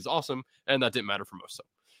he's awesome. And that didn't matter for most. So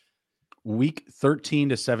week 13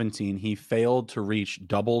 to 17, he failed to reach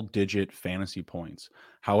double-digit fantasy points.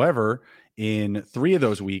 However, in 3 of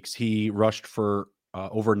those weeks, he rushed for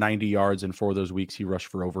over 90 yards, and 4 of those weeks he rushed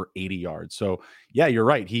for over 80 yards. So yeah, you're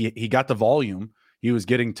right. He got the volume. He was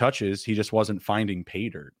getting touches. He just wasn't finding pay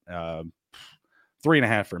dirt.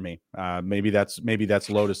 3.5 for me. Maybe that's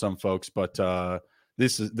low to some folks, but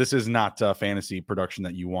this is not fantasy production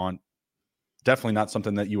that you want. Definitely not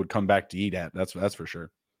something that you would come back to eat at. That's for sure.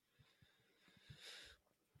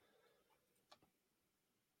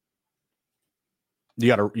 You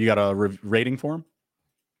got a rating for him?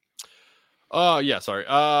 Yeah, sorry.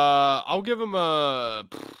 I'll give him man,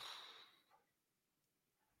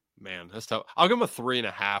 that's tough. I'll give him a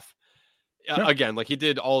 3.5. Sure. Again, like he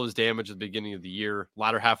did all his damage at the beginning of the year,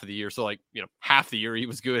 latter half of the year. So like, half the year he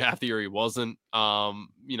was good, half the year he wasn't.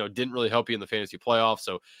 Didn't really help you in the fantasy playoffs.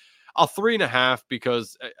 So I'll 3.5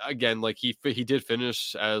 because again, like he did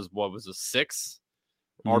finish as what was a 6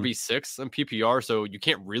 RB6 in PPR. So you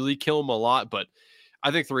can't really kill him a lot, but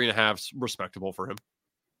I think 3.5 is respectable for him.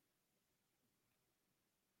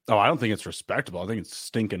 Oh, I don't think it's respectable. I think it's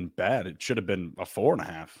stinking bad. It should have been a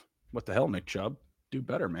 4.5. What the hell, Nick Chubb? Do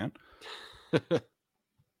better, man.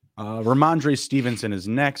 Ramondre Stevenson is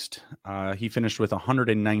next. He finished with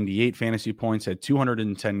 198 fantasy points, had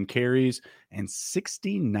 210 carries, and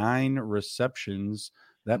 69 receptions.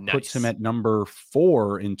 That puts him at number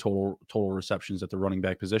 4 in total receptions at the running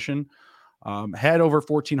back position. Had over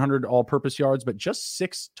 1,400 all-purpose yards, but just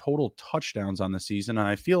 6 total touchdowns on the season. And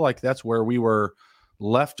I feel like that's where we were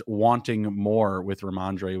left wanting more with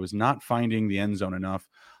Ramondre. Was not finding the end zone enough.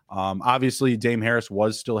 Obviously, Dame Harris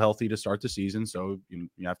was still healthy to start the season, so you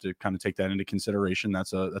have to kind of take that into consideration.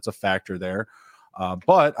 That's a factor there.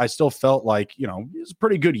 But I still felt like it was a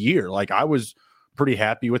pretty good year. Like I was pretty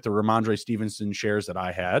happy with the Ramondre Stevenson shares that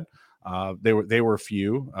I had. They were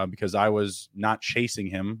few because I was not chasing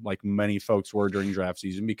him like many folks were during draft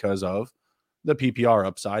season because of the PPR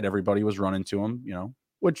upside. Everybody was running to him,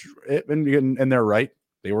 and they're right.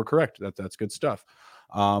 They were correct. That's good stuff.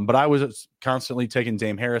 But I was constantly taking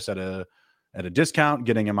Dame Harris at a discount,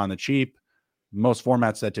 getting him on the cheap. Most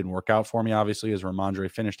formats that didn't work out for me, obviously, as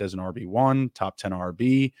Ramondre finished as an RB1, top 10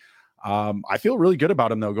 RB. I feel really good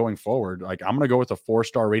about him, though, going forward. Like, I'm going to go with a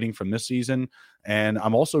 4-star rating from this season, and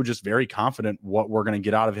I'm also just very confident what we're going to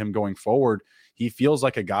get out of him going forward. He feels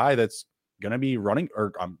like a guy that's going to be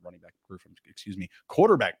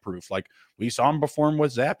quarterback proof. Like, we saw him perform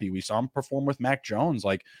with Zappy. We saw him perform with Mac Jones.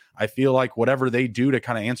 Like, I feel like whatever they do to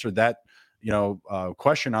kind of answer that,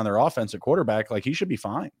 question on their offense at quarterback, like, he should be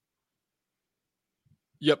fine.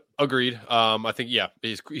 Yep, agreed. I think,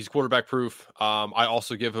 he's quarterback proof. I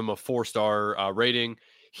also give him a 4-star rating.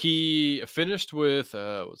 He finished with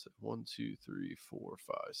was it 1, 2, 3, 4,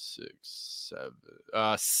 5, 6,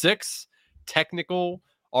 7, 6 technical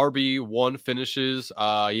RB1 finishes.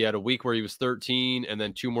 He had a week where he was 13, and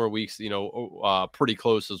then 2 more weeks, pretty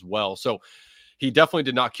close as well. So he definitely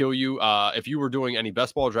did not kill you. If you were doing any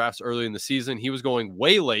best ball drafts early in the season, he was going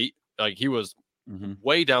way late. Like, he was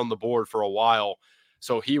way down the board for a while.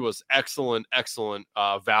 So he was excellent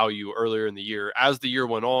value earlier in the year. As the year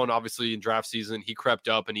went on, obviously in draft season, he crept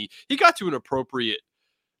up and he got to an appropriate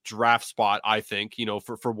draft spot, I think,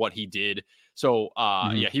 for what he did. So,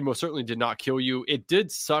 he most certainly did not kill you. It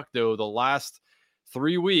did suck, though, the last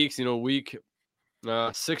 3 weeks, week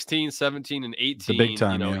 16, 17, and 18, the big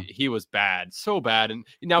time, he was bad, so bad. And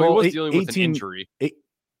now he was dealing with an injury.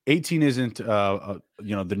 18 isn't,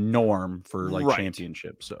 the norm for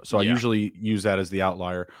championships. So I usually use that as the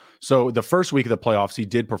outlier. So the first week of the playoffs, he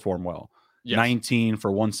did perform well. Yes. 19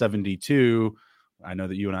 for 172. I know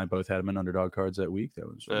that you and I both had him in underdog cards that week. That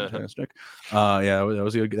was fantastic. Yeah,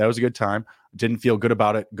 that was a good time. Didn't feel good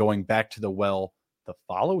about it going back to the well the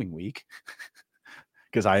following week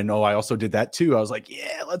because I know I also did that too. I was like,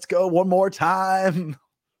 yeah, let's go one more time.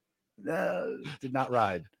 Did not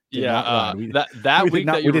ride. Did not ride.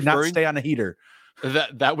 We did not stay on the heater.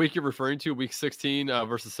 That week you're referring to, week 16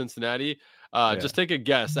 versus Cincinnati. Just take a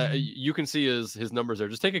guess. You can see his numbers there.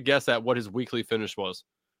 Just take a guess at what his weekly finish was.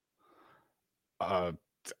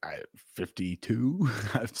 52,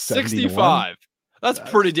 65. That's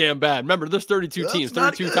pretty damn bad. Remember, there's 32 teams.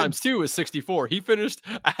 32 times 2 is 64. He finished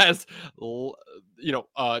as,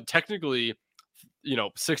 technically,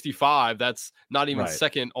 65. That's not even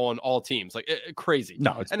second on all teams. Like crazy.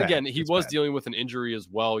 No, it's and bad. Again, he was dealing with an injury as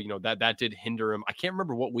well. That did hinder him. I can't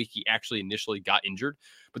remember what week he actually initially got injured,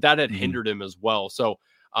 but that had hindered him as well. So,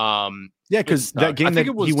 because that game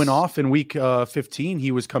he went off in week 15,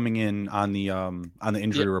 he was coming in on the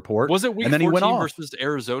injury report. Was it week 14 versus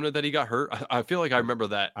Arizona that he got hurt? I feel like I remember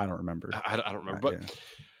that. I don't remember. I don't remember, but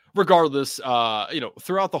regardless,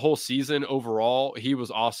 throughout the whole season overall, he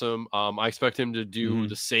was awesome. I expect him to do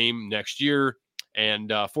the same next year,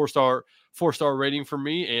 and 4-star rating for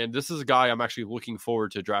me. And this is a guy I'm actually looking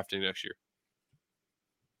forward to drafting next year.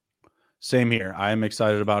 Same here. I am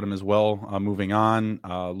excited about him as well. Moving on,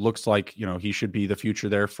 looks like he should be the future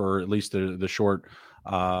there for at least the short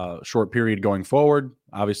period going forward.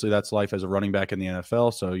 Obviously, that's life as a running back in the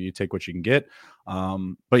NFL. So you take what you can get.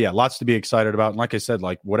 But yeah, lots to be excited about. And like I said,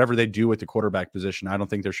 like whatever they do with the quarterback position, I don't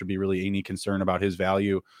think there should be really any concern about his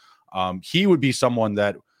value. He would be someone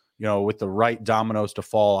that with the right dominoes to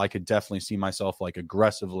fall, I could definitely see myself like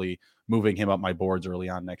aggressively moving him up my boards early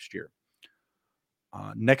on next year.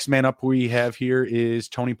 Next man up we have here is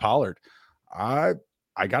Tony Pollard. I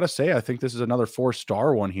gotta say, I think this is another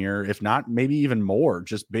 4-star one here, if not maybe even more,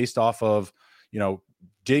 just based off of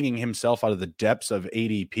digging himself out of the depths of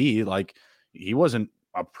ADP. Like he wasn't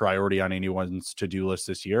a priority on anyone's to-do list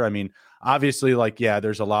this year. I mean, obviously,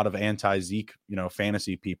 there's a lot of anti-Zeke,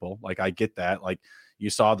 fantasy people. Like I get that. Like you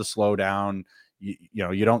saw the slowdown.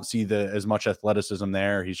 You don't see as much athleticism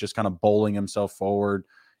there. He's just kind of bowling himself forward.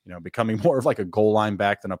 Becoming more of like a goal line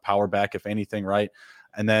back than a power back, if anything, right?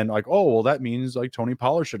 And then like, oh, well, that means like Tony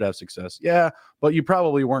Pollard should have success. Yeah, but you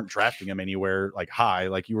probably weren't drafting him anywhere like high.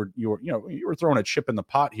 Like you were throwing a chip in the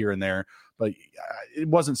pot here and there, but it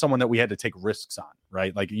wasn't someone that we had to take risks on,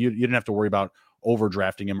 right? Like you didn't have to worry about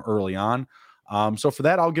overdrafting him early on. So for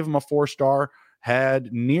that, I'll give him a 4-star.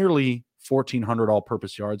 Had nearly 1,400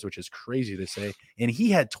 all-purpose yards, which is crazy to say, and he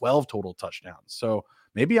had 12 total touchdowns. So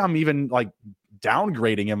maybe I'm even like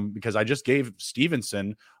downgrading him because I just gave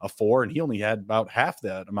Stevenson a 4 and he only had about half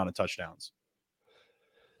that amount of touchdowns.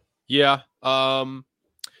 Yeah.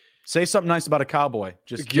 Say something nice about a Cowboy.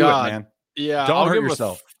 Just do it, man. Yeah. Don't hurt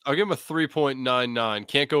yourself. I'll give him a 3.99.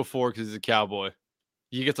 Can't go 4 because he's a Cowboy.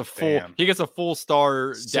 He gets a full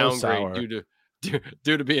star downgrade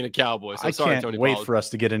due to being a Cowboy. So sorry, Tony wait Pollard. for us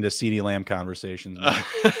to get into CeeDee Lamb conversations.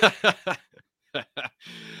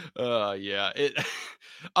 Yeah.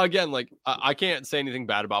 Again, like I can't say anything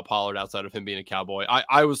bad about Pollard outside of him being a Cowboy.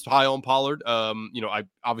 I was high on Pollard. I'm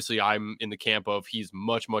in the camp of he's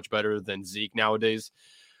much, much better than Zeke nowadays.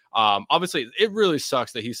 Obviously it really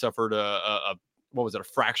sucks that he suffered a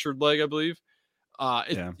fractured leg, I believe.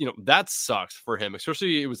 That sucks for him,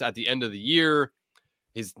 especially it was at the end of the year.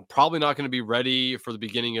 He's probably not going to be ready for the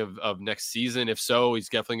beginning of next season. If so, he's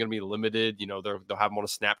definitely going to be limited. They'll have him on a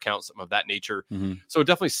snap count, something of that nature. Mm-hmm. So it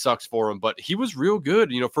definitely sucks for him, but he was real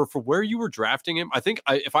good, for where you were drafting him. I think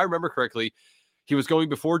if I remember correctly, he was going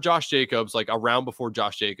before Josh Jacobs, like around before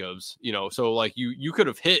Josh Jacobs, so like you could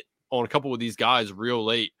have hit on a couple of these guys real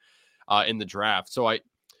late in the draft. So I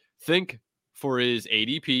think for his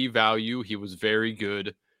ADP value, he was very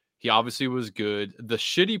good. He obviously was good. The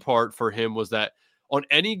shitty part for him was that on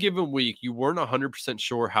any given week, you weren't 100%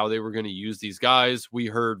 sure how they were going to use these guys. We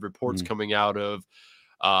heard reports coming out of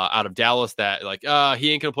Dallas that like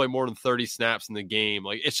he ain't going to play more than 30 snaps in the game.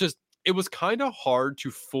 Like it was kind of hard to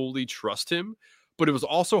fully trust him, but it was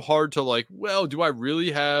also hard to like, well, do I really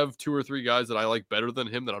have 2 or 3 guys that I like better than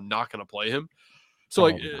him that I'm not going to play him? So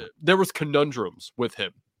there was conundrums with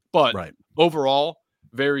him, but overall,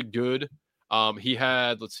 very good. He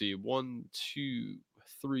had, let's see, 1, 2,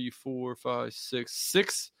 3, 4, 5,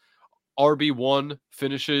 6 RB1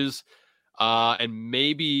 finishes, and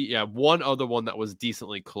maybe one other one that was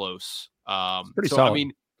decently close. Pretty solid. I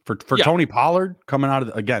mean, for Tony Pollard coming out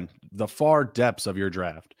of the far depths of your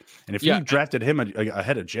draft, and if you drafted him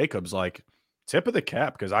ahead of Jacobs, like tip of the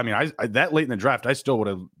cap, because I mean, I that late in the draft, I still would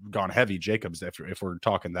have gone heavy Jacobs if we're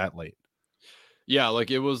talking that late. Yeah,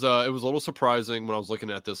 like it was a little surprising when I was looking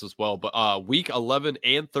at this as well. But week 11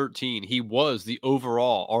 and 13, he was the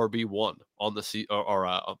overall RB1 on the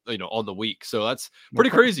on the week. So that's pretty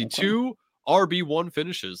crazy. Okay. 2 RB1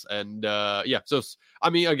 finishes, and yeah. So I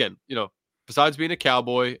mean, again, besides being a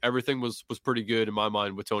Cowboy, everything was pretty good in my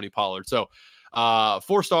mind with Tony Pollard. So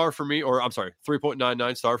 4-star for me, or I'm sorry,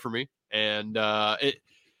 3.99 star for me, and it.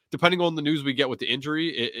 Depending on the news we get with the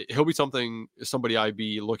injury, he'll be somebody I'd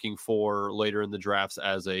be looking for later in the drafts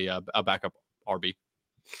as a backup RB.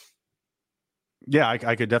 Yeah,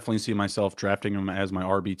 I could definitely see myself drafting him as my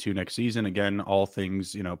RB2 next season. Again, all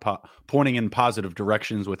things, pointing in positive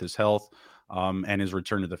directions with his health and his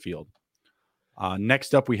return to the field.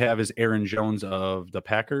 Next up, we have is Aaron Jones of the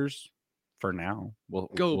Packers. For now,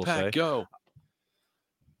 we'll say. Go.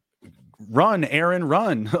 Run, Aaron,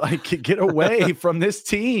 run. Like, get away from this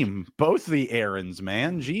team. Both the Aarons,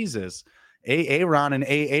 man. Jesus. Aaron and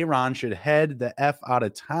Aaron should head the F out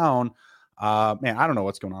of town. Man, I don't know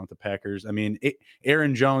what's going on with the Packers. I mean,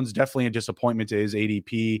 Aaron Jones, definitely a disappointment to his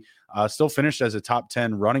ADP. Still finished as a top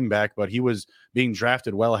 10 running back, but he was being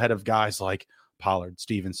drafted well ahead of guys like Pollard,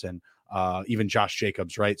 Stevenson, even Josh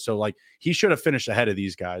Jacobs, right? So, like, he should have finished ahead of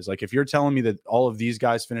these guys. Like, if you're telling me that all of these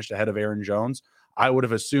guys finished ahead of Aaron Jones, I would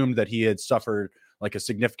have assumed that he had suffered like a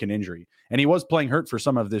significant injury. And he was playing hurt for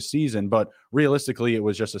some of this season, but realistically, it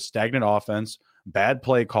was just a stagnant offense, bad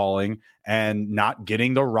play calling, and not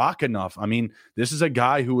getting the rock enough. I mean, this is a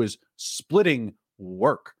guy who is splitting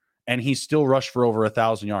work, and he still rushed for over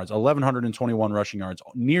 1,000 yards, 1,121 rushing yards,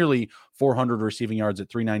 nearly 400 receiving yards at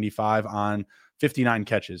 395 on 59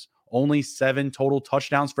 catches. Only 7 total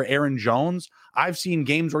touchdowns for Aaron Jones. I've seen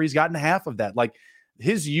games where he's gotten half of that. Like,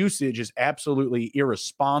 his usage is absolutely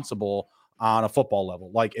irresponsible on a football level.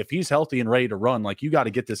 Like, if he's healthy and ready to run, like, you got to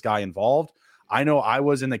get this guy involved. I know I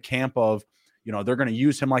was in the camp of, they're going to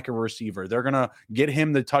use him like a receiver. They're going to get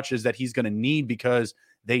him the touches that he's going to need because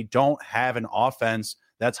they don't have an offense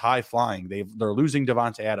that's high flying. They're losing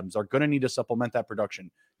Devontae Adams. They're going to need to supplement that production.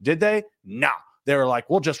 Did they? No. They were like,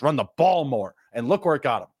 we'll just run the ball more. And look where it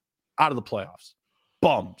got them. Out of the playoffs.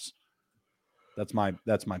 Bums. That's my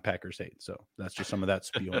Packers hate. So that's just some of that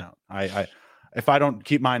spewing out. I if I don't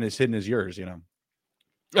keep mine as hidden as yours, really.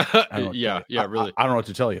 I don't know what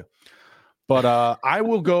to tell you. But I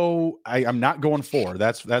will go. I'm not going 4.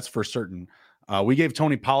 That's for certain. We gave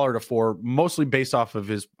Tony Pollard a 4, mostly based off of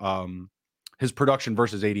his production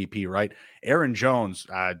versus ADP. Right, Aaron Jones,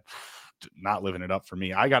 not living it up for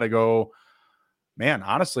me. I got to go. Man,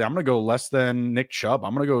 honestly, I'm going to go less than Nick Chubb.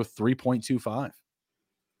 I'm going to go 3.25.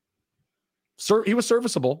 He was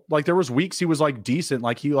serviceable. Like, there was weeks he was like decent.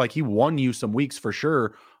 Like he won you some weeks for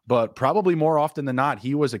sure, but probably more often than not,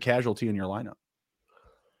 he was a casualty in your lineup.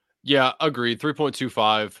 Yeah, agreed.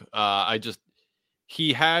 3.25.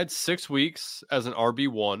 He had 6 weeks as an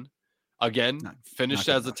RB1. Again, finished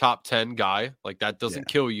as a top 10 guy. Like, that doesn't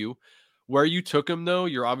kill you. Where you took him, though,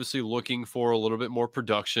 you're obviously looking for a little bit more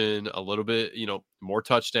production, a little bit, more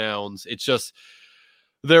touchdowns. It's just,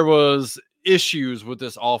 there was issues with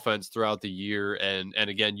this offense throughout the year, and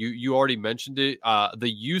again, you already mentioned it. The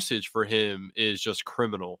usage for him is just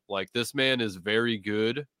criminal. Like, this man is very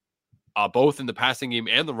good, both in the passing game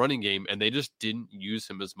and the running game, and they just didn't use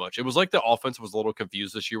him as much. It was like the offense was a little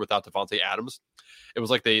confused this year without Devontae Adams. It was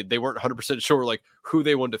like they weren't 100% sure like who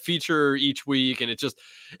they wanted to feature each week, and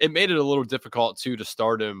it made it a little difficult to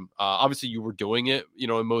start him. Obviously, you were doing it,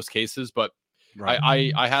 in most cases, but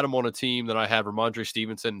right. I had him on a team that I had Ramondre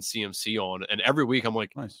Stevenson and CMC on, and every week I'm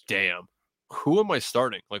like, nice. Damn, who am I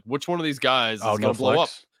starting? Like, which one of these guys is going to blow up?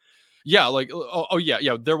 Yeah, like,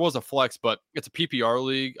 yeah, there was a flex, but it's a PPR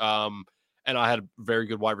league, and I had very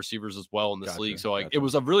good wide receivers as well in this league, so it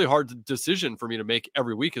was a really hard decision for me to make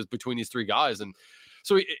every week is between these 3 guys, and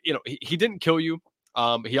so he didn't kill you.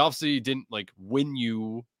 He obviously didn't like win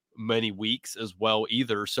you many weeks as well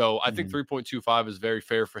either. So I think 3.25 is very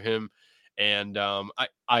fair for him. And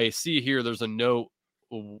I see here there's a note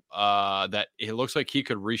that it looks like he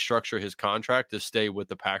could restructure his contract to stay with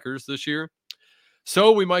the Packers this year.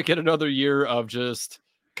 So we might get another year of just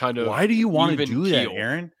kind of. Why do you want to do that,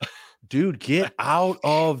 Aaron? Dude, get out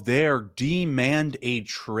of there. Demand a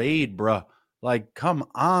trade, bruh. Like, come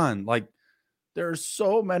on. Like, there's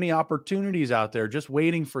so many opportunities out there just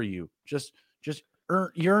waiting for you. Just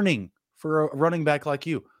yearning for a running back like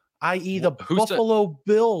you, i.e. the Buffalo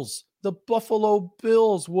Bills. The Buffalo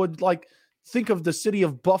Bills would think of the city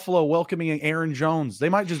of Buffalo welcoming Aaron Jones. They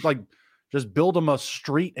might just build him a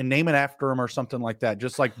street and name it after him or something like that.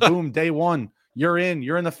 Just like, boom, day one, you're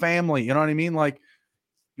in the family. You know what I mean? Like,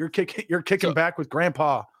 you're kicking back with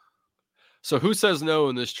grandpa. So who says no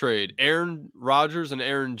in this trade? Aaron Rodgers and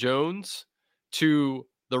Aaron Jones, to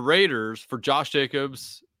the Raiders for Josh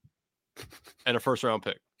Jacobs and a first-round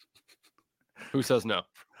pick? Who says no?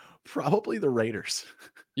 Probably the Raiders.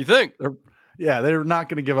 You think? They're not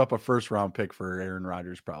going to give up a first-round pick for Aaron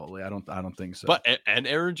Rodgers. Probably, I don't think so. But and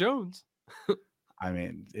Aaron Jones. I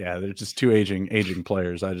mean, yeah, they're just two aging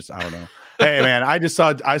players. I don't know. Hey, man, I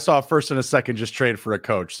saw a first and a second just trade for a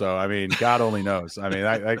coach. So I mean, God only knows. I mean,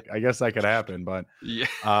 I guess that could happen, but yeah,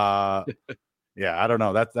 I don't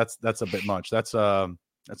know. That's a bit much. That's a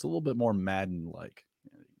little bit more Madden like.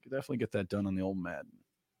 You could definitely get that done on the old Madden,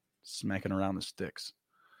 smacking around the sticks.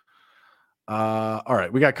 All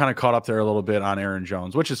right, we got kind of caught up there a little bit on Aaron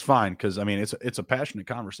Jones, which is fine because I mean it's a passionate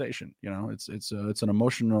conversation. You know, it's an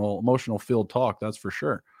emotional filled talk, that's for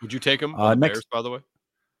sure. Would you take him on the Bears, by the way?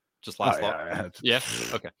 Just last thought. Yeah.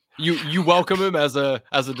 Okay. You welcome him as a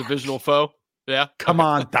divisional foe. Yeah. Come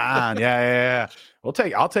on, Don. Yeah. I'll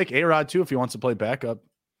take A-Rod too if he wants to play backup.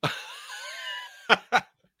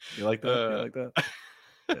 You like that? You like that?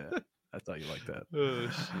 Yeah. I thought you liked that.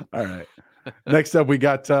 All right. Next up, we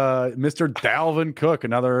got Mr. Dalvin Cook,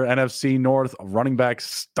 another NFC North running back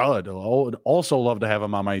stud. I would also love to have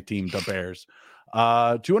him on my team, the Bears.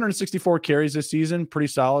 264 carries this season, pretty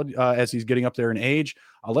solid as he's getting up there in age.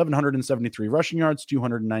 1,173 rushing yards,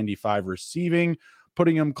 295 receiving,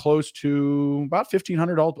 putting him close to about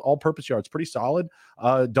 1,500 all-purpose yards. Pretty solid.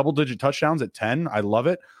 Double-digit touchdowns at 10. I love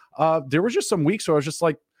it. There was just some weeks where I was just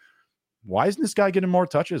like, why isn't this guy getting more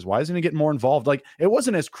touches? Why isn't he getting more involved? Like, it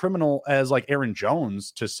wasn't as criminal as like Aaron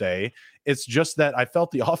Jones to say. It's just that I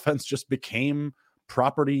felt the offense just became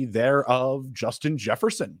property thereof Justin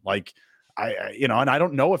Jefferson. Like, and I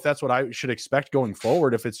don't know if that's what I should expect going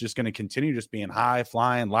forward, if it's just going to continue just being high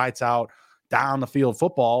flying, lights out, down the field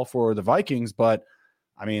football for the Vikings. But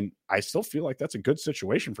I mean, I still feel like that's a good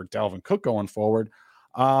situation for Dalvin Cook going forward.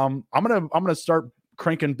 I'm gonna start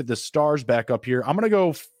cranking the stars back up here. I'm gonna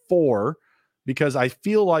go 4 because I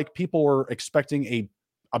feel like people were expecting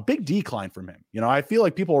a big decline from him. You know, I feel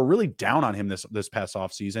like people were really down on him this past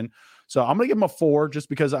off season. So I'm gonna give him a 4 just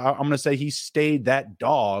because I'm gonna say he stayed that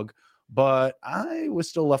dog, but I was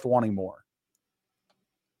still left wanting more.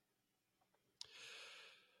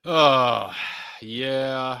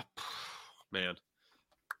 Yeah, man.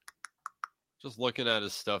 Just looking at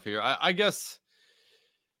his stuff here, I guess.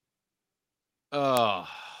 Oh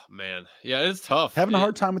man, yeah, it's tough. Having a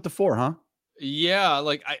hard time with the 4, huh? Yeah,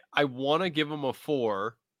 like I want to give him a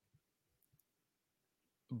 4,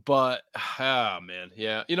 but man,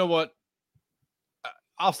 yeah. You know what?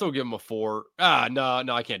 I'll still give him a 4. No,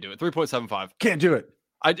 I can't do it. 3.75. Can't do it.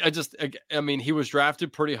 I mean, he was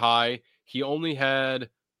drafted pretty high. He only had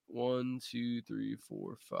 1, 2, 3,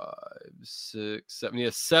 4, 5, 6, 7. He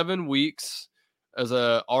has 7 weeks as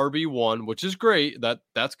a RB1, which is great.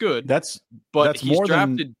 That's good. That's he's more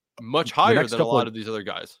drafted much higher than a lot of these other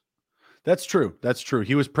guys. That's true.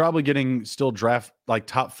 He was probably getting still draft like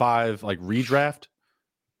top 5, like redraft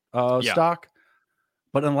stock.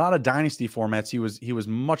 But in a lot of dynasty formats, he was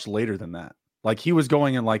much later than that. Like he was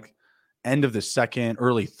going in like end of the second,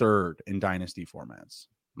 early third in dynasty formats.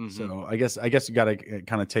 Mm-hmm. So I guess you got to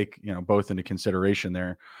kind of take, both into consideration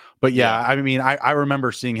there. But yeah, I mean, I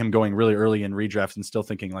remember seeing him going really early in redrafts and still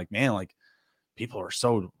thinking like, man, like people are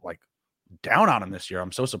so like down on him this year.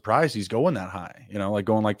 I'm so surprised he's going that high, like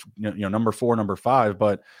going like, number 4, number 5,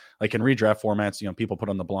 but like in redraft formats, people put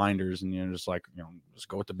on the blinders and, just like, just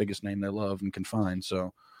go with the biggest name they love and can find.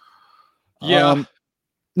 So yeah,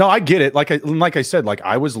 no, I get it. Like I said, like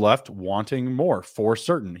I was left wanting more for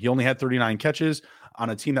certain. He only had 39 catches on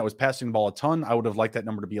a team that was passing the ball a ton. I would have liked that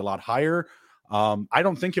number to be a lot higher. I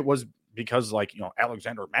don't think it was because like,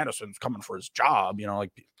 Alexander Madison's coming for his job,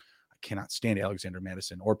 like I cannot stand Alexander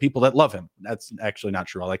Madison or people that love him. That's actually not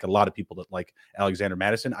true. I like a lot of people that like Alexander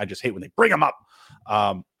Madison. I just hate when they bring him up.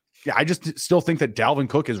 Yeah, I just still think that Dalvin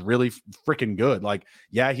Cook is really freaking good. Like,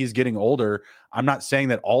 yeah, he's getting older. I'm not saying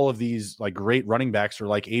that all of these like great running backs are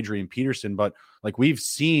like Adrian Peterson, but like we've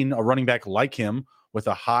seen a running back like him with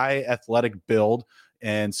a high athletic build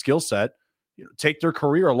and skill set, take their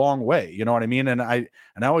career a long way. You know what I mean? And I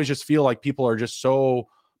always just feel like people are just so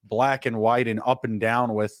black and white and up and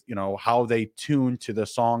down with, how they tune to the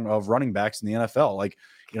song of running backs in the NFL. Like,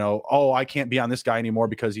 oh, I can't be on this guy anymore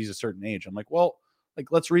because he's a certain age. I'm like, well, like,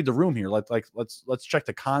 let's read the room here. Let's check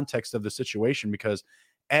the context of the situation because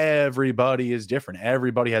everybody is different.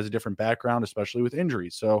 Everybody has a different background, especially with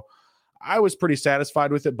injuries. So I was pretty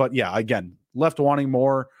satisfied with it, but yeah, again, left wanting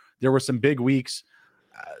more. There were some big weeks.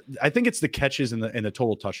 I think it's the catches and the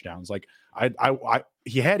total touchdowns. Like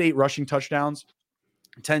he had 8 rushing touchdowns,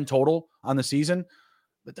 10 total on the season,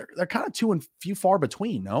 but they're kind of few and far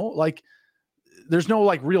between. No, like there's no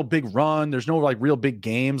like real big run. There's no like real big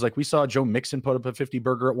games. Like we saw Joe Mixon put up a 50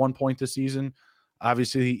 burger at one point this season.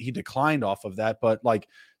 Obviously he declined off of that, but like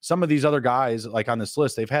some of these other guys like on this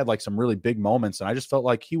list, they've had like some really big moments. And I just felt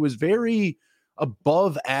like he was very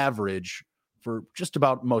above average for just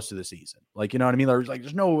about most of the season. Like, you know what I mean?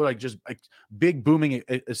 There's no like just like big booming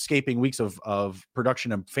escaping weeks of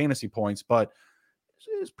production and fantasy points, but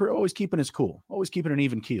it's always keeping his cool, always keeping an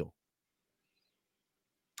even keel.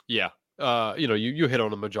 Yeah. You hit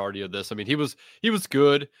on a majority of this. I mean, he was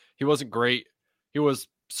good. He wasn't great. He was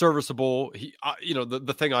serviceable.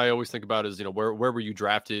 The thing I always think about is, where were you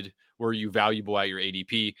drafted? Were you valuable at your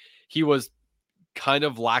ADP? He was kind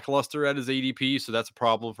of lackluster at his ADP, so that's a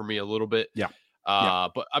problem for me a little bit. Yeah.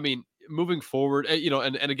 But I mean, moving forward,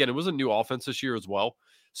 and again, it was a new offense this year as well.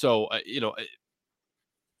 So,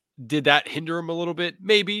 did that hinder him a little bit?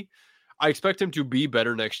 Maybe. I expect him to be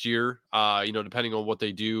better next year. Depending on what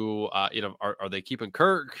they do. Are they keeping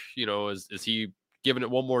Kirk? Is he giving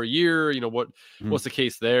it one more year? What's the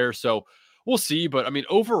case there? So we'll see. But I mean,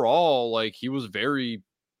 overall, like he was very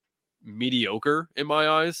mediocre in my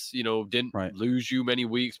eyes. Didn't lose you many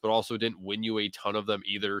weeks, but also didn't win you a ton of them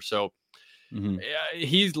either. So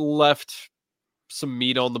he's left some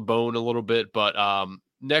meat on the bone a little bit. But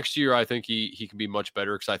next year, I think he can be much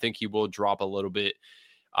better because I think he will drop a little bit.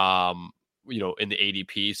 In the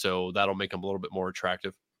ADP, so that'll make him a little bit more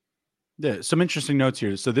attractive. Yeah, some interesting notes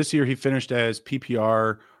here. So this year he finished as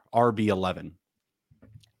PPR RB11.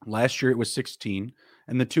 Last year it was 16,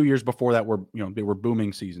 and the 2 years before that were, they were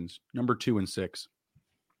booming seasons, number 2 and 6.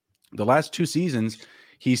 The last 2 seasons,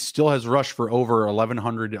 he still has rushed for over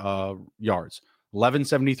 1,100 yards.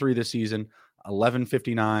 1,173 this season,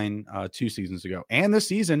 1,159 2 seasons ago, and this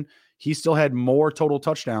season he still had more total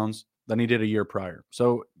touchdowns than he did a year prior.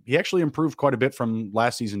 So he actually improved quite a bit from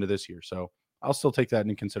last season to this year. So I'll still take that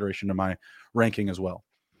into consideration to my ranking as well.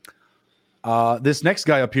 This next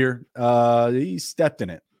guy up here, he stepped in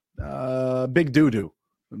it. Big doo-doo,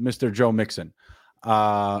 Mr. Joe Mixon.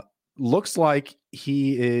 Looks like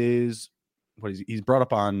he is, he's brought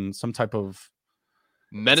up on some type of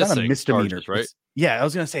menacing misdemeanor, charges, right? I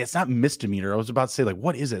was going to say, it's not misdemeanor. I was about to say, like,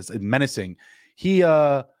 what is this? Menacing. He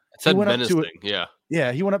said went menacing, up to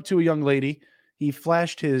yeah. He went up to a young lady. He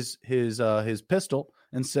flashed his pistol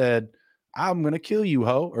and said, "I'm going to kill you,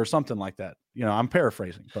 ho," or something like that. I'm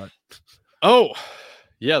paraphrasing, but oh,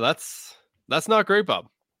 yeah, that's not great, Bob.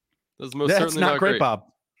 That's certainly not great, Bob.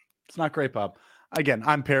 It's not great, Bob. Again,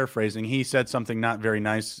 I'm paraphrasing. He said something not very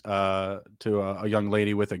nice to a young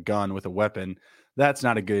lady with a gun, with a weapon. That's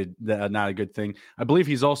not a good thing. I believe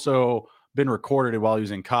he's also been recorded while he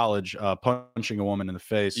was in college, punching a woman in the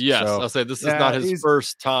face. Yes, so, I'll say this is not his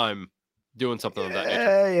first time doing something of that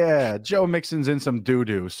nature. Yeah, Joe Mixon's in some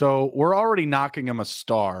doo-doo. So we're already knocking him a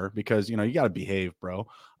star because, you got to behave, bro.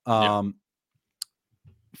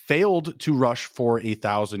 Failed to rush for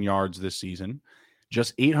 1,000 yards this season,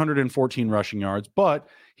 just 814 rushing yards, but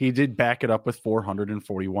he did back it up with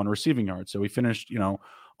 441 receiving yards. So he finished,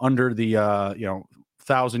 under the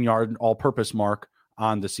 1,000-yard all-purpose mark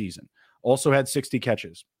on the season. Also had 60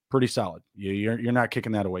 catches. Pretty solid. You're not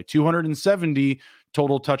kicking that away. 270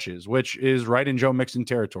 total touches, which is right in Joe Mixon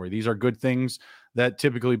territory. These are good things that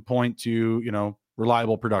typically point to,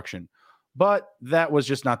 reliable production. But that was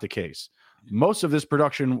just not the case. Most of this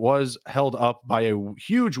production was held up by a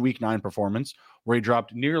huge Week 9 performance where he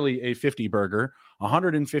dropped nearly a 50 burger,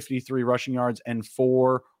 153 rushing yards, and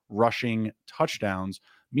 4 rushing touchdowns,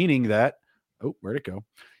 meaning that, where'd it go?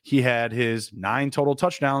 He had his 9 total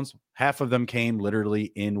touchdowns. Half of them came literally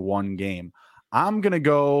in one game. I'm going to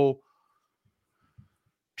go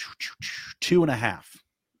 2.5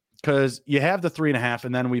 because you have the 3.5,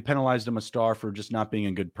 and then we penalized him a star for just not being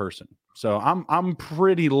a good person. So I'm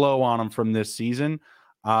pretty low on him from this season.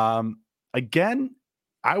 Again,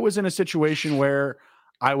 I was in a situation where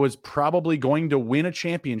I was probably going to win a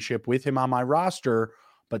championship with him on my roster,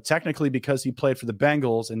 but technically because he played for the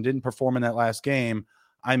Bengals and didn't perform in that last game,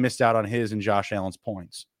 I missed out on his and Josh Allen's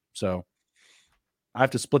points. So I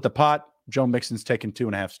have to split the pot. Joe Mixon's taking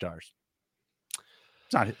 2.5 stars.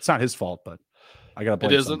 It's not his fault, but I got to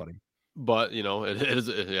blame somebody. But, it is.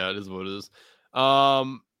 Yeah, it is what it is.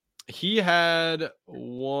 He had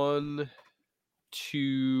 1,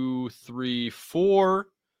 2, 3, 4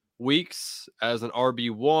 weeks as an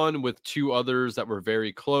RB1 with 2 others that were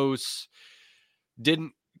very close.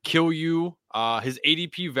 Didn't kill you. His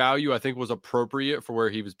ADP value, I think, was appropriate for where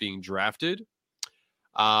he was being drafted.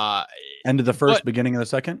 End of the first, beginning of the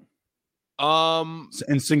second?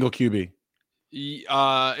 In single QB.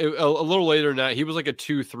 A little later than that, he was like a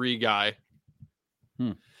 2-3 guy.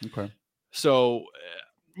 Okay. So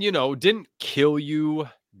didn't kill you,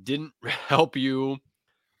 didn't help you,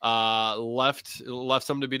 left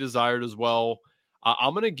some to be desired as well.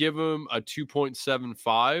 I'm going to give him a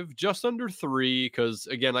 2.75, just under 3, because,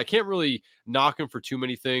 again, I can't really knock him for too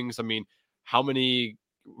many things. I mean, how many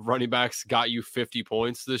running backs got you 50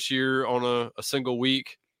 points this year on a single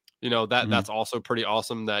week? That's also pretty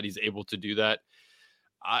awesome that he's able to do that.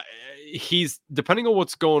 He's, depending on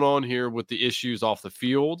what's going on here with the issues off the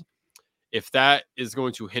field, if that is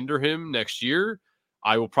going to hinder him next year,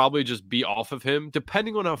 I will probably just be off of him,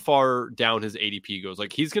 depending on how far down his ADP goes.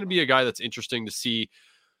 Like, he's going to be a guy that's interesting to see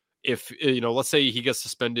if, let's say he gets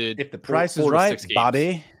suspended. If the price is right,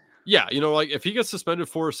 Bobby. Yeah, like if he gets suspended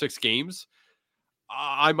 4 or 6 games,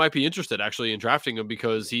 I might be interested actually in drafting him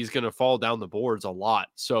because he's going to fall down the boards a lot.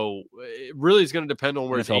 So it really is going to depend on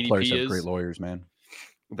where NFL his ADP players is. Have great lawyers, man.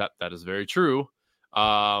 That is very true.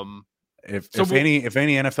 If any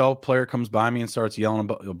NFL player comes by me and starts yelling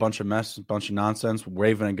a bunch of mess, a bunch of nonsense,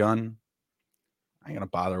 waving a gun, I ain't gonna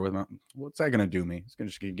bother with him. What's that gonna do me? It's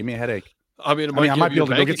gonna just give me a headache. I might be able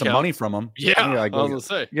to go get some money from him. Yeah, I was gonna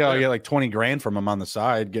say. Yeah, I get like 20 grand from him on the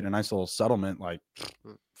side, getting a nice little settlement. Like,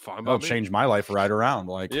 fine, that'll change my life right around.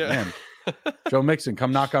 Like, man, Joe Mixon,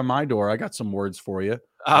 come knock on my door. I got some words for you.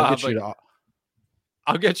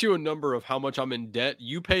 I'll get you a number of how much I'm in debt.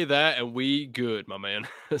 You pay that, and we good, my man.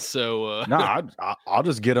 So no, I'll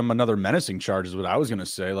just get him another menacing charge. Is what I was gonna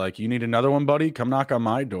say. Like, you need another one, buddy? Come knock on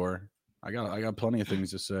my door. I got plenty of things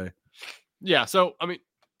to say. Yeah. So I mean,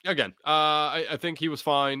 again, I think he was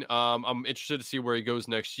fine. I'm interested to see where he goes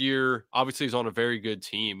next year. Obviously, he's on a very good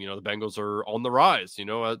team. The Bengals are on the rise.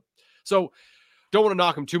 So don't want to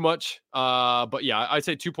knock him too much. But yeah, I'd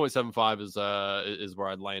say 2.75 is where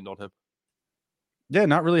I'd land on him. Yeah,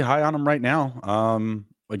 not really high on him right now.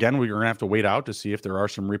 Again, we're going to have to wait out to see if there are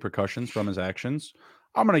some repercussions from his actions.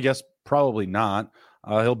 I'm going to guess probably not.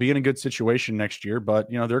 He'll be in a good situation next year, but,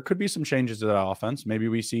 there could be some changes to that offense. Maybe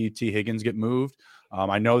we see T. Higgins get moved.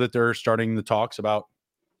 I know that they're starting the talks about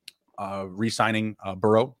re-signing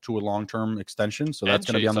Burrow to a long-term extension, so that's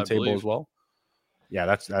going to be on the table as well. Yeah,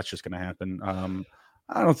 that's just going to happen.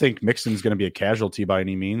 I don't think Mixon's going to be a casualty by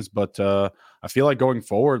any means, but I feel like going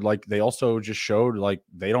forward, like they also just showed like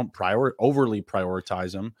they don't overly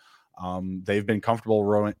prioritize him. They've been comfortable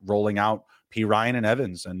rolling out P. Ryan and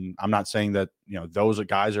Evans, and I'm not saying that those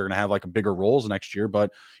guys are going to have like a bigger roles next year,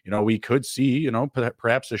 but we could see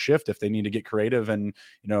perhaps a shift if they need to get creative and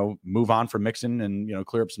move on from Mixon and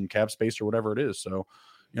clear up some cap space or whatever it is. So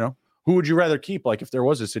who would you rather keep? Like if there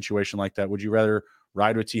was a situation like that, would you rather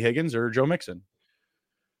ride with T. Higgins or Joe Mixon?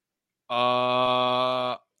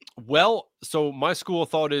 Well, so my school of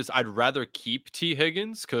thought is I'd rather keep T.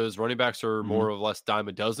 Higgins because running backs are more or less dime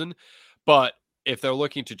a dozen. But if they're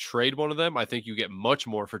looking to trade one of them, I think you get much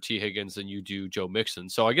more for T. Higgins than you do Joe Mixon.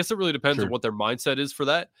 So I guess it really depends on what their mindset is for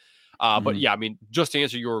that. But yeah, I mean, just to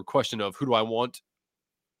answer your question of who do I want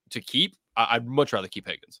to keep, I'd much rather keep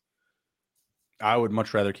Higgins. I would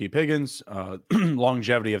much rather keep Higgins.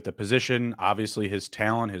 Longevity of the position, obviously his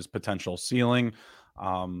talent, his potential ceiling.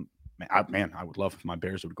 I would love if my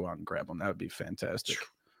Bears would go out and grab him. That would be fantastic.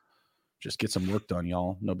 Just get some work done,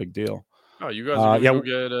 y'all. No big deal. Oh, you guys are going to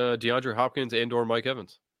go get DeAndre Hopkins and or Mike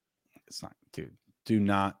Evans. It's not, dude. Do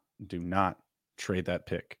not trade that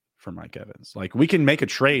pick for Mike Evans. Like, we can make a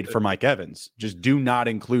trade for Mike Evans. Just do not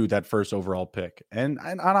include that first overall pick. And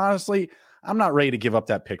honestly, I'm not ready to give up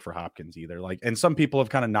that pick for Hopkins either. Like, and some people have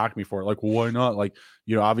kind of knocked me for it. Like, well, why not? Like,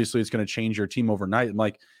 obviously it's going to change your team overnight. I'm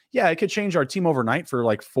like, yeah, it could change our team overnight for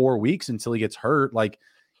like 4 weeks until he gets hurt. Like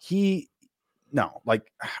I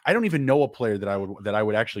don't even know a player that I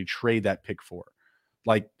would actually trade that pick for.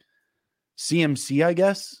 Like CMC, I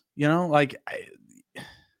guess,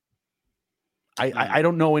 I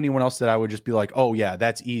don't know anyone else that I would just be like, oh yeah,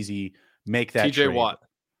 that's easy. Make that TJ Watt.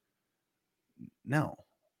 No.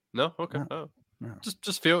 Okay. No. Oh. No.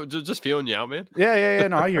 Just feeling you out, man. Yeah.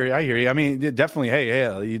 No, I hear you. I mean, definitely.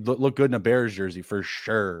 Hey, you look good in a Bears jersey for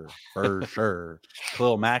sure.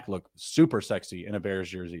 Khalil Mack looked super sexy in a Bears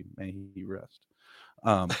jersey. May he rest.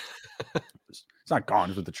 It's not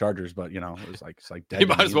gone with the Chargers, but it's like dead. He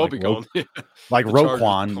might as well be gone. Like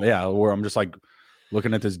Roquan, yeah. Where I'm just like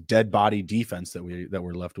looking at this dead body defense that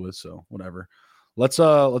we're left with. So whatever. Let's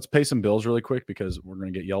pay some bills really quick because we're gonna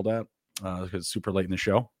get yelled at. Because it's super late in the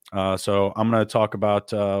show. So I'm going to talk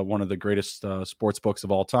about one of the greatest sports books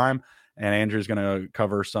of all time, and Andrew's going to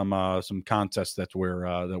cover some contests that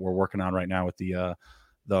we're working on right now with the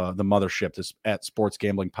mothership, this at Sports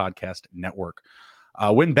Gambling Podcast Network.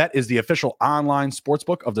 WynnBet is the official online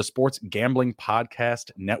sportsbook of the Sports Gambling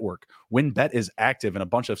Podcast Network. WynnBet is active in a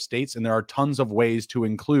bunch of states, and there are tons of ways to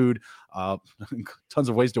win,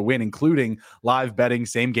 including live betting,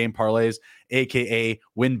 same game parlays, aka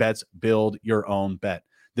WynnBet's Build Your Own Bet.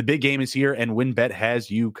 The big game is here, and WynnBet has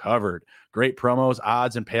you covered. Great promos,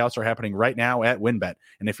 odds, and payouts are happening right now at WynnBet.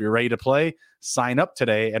 And if you're ready to play, sign up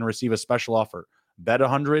today and receive a special offer. Bet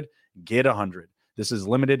 100, get 100. This is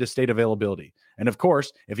limited to state availability. And of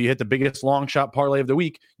course, if you hit the biggest long shot parlay of the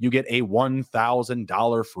week, you get a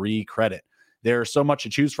 $1,000 free credit. There's so much to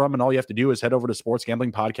choose from, and all you have to do is head over to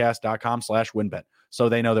sportsgamblingpodcast.com/WynnBet so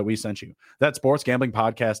they know that we sent you. That's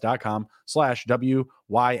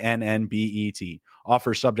sportsgamblingpodcast.com/WYNNBET.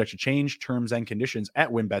 Offers subject to change, terms and conditions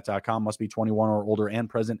at wynnbet.com. Must be 21 or older and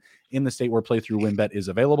present in the state where playthrough WynnBet is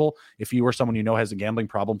available. If you or someone you know has a gambling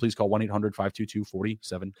problem, please call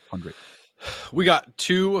 1-800-522-4700. We got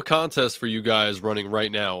 2 contests for you guys running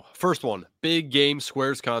right now. First one, Big Game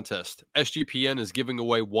Squares contest. SGPN is giving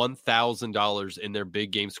away $1,000 in their Big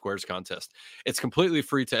Game Squares contest. It's completely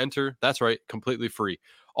free to enter. That's right, completely free.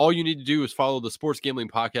 All you need to do is follow the Sports Gambling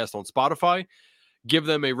Podcast on Spotify, give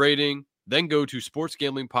them a rating, then go to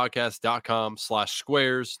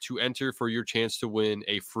sportsgamblingpodcast.com/squares to enter for your chance to win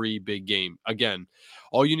a free big game. Again,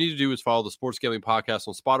 all you need to do is follow the Sports Gambling Podcast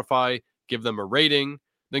on Spotify, give them a rating,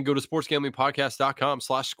 then go to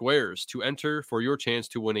sportsgamblingpodcast.com/squares to enter for your chance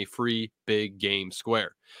to win a free big game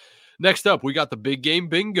square. Next up, we got the big game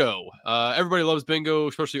bingo. Everybody loves bingo,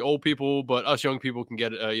 especially old people, but us young people can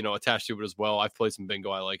get attached to it as well. I've played some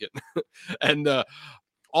bingo. I like it. And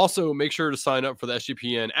also make sure to sign up for the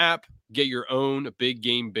SGPN app. Get your own big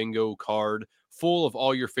game bingo card full of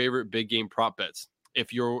all your favorite big game prop bets.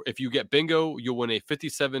 If you get bingo, you'll win a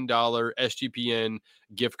 $57 SGPN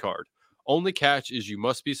gift card. Only catch is you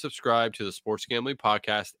must be subscribed to the Sports Gambling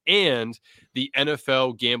Podcast and the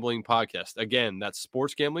NFL Gambling Podcast. Again, that's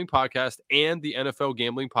Sports Gambling Podcast and the NFL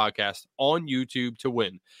Gambling Podcast on YouTube to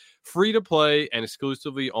win. Free to play and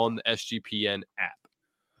exclusively on the SGPN app.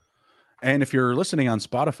 And if you're listening on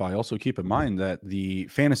Spotify, also keep in mind that the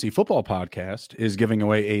Fantasy Football Podcast is giving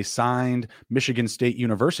away a signed Michigan State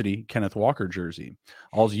University Kenneth Walker jersey.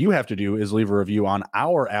 All you have to do is leave a review on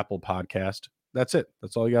our Apple Podcast. That's it.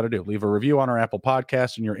 That's all you got to do. Leave a review on our Apple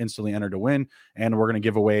Podcast, and you're instantly entered to win. And we're going to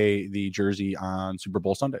give away the jersey on Super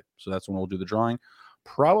Bowl Sunday. So that's when we'll do the drawing.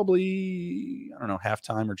 Probably, I don't know,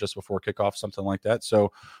 halftime or just before kickoff, something like that.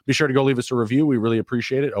 So be sure to go leave us a review. We really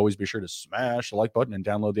appreciate it. Always be sure to smash the like button and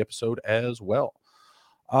download the episode as well.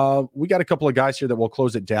 We got a couple of guys here that we'll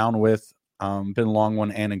close it down with. Been a long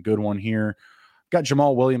one and a good one here. Got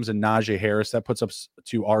Jamal Williams and Najee Harris. That puts us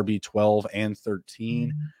to RB 12 and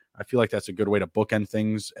 13. Mm-hmm. I feel like that's a good way to bookend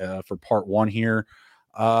things for part one here.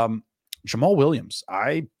 Jamal Williams,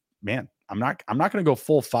 I'm not going to go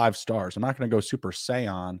full 5 stars. I'm not going to go Super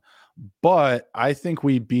Saiyan, but I think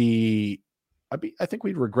we'd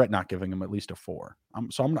regret not giving him at least a 4.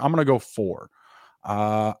 So I'm going to go 4.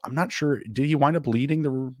 I'm not sure. Did he wind up leading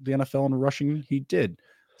the NFL in rushing? He did.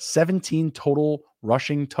 17 total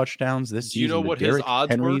rushing touchdowns this season. Do you know what his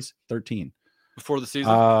odds Henry's were? 13 before the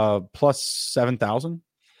season. Plus 7,000.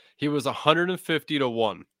 He was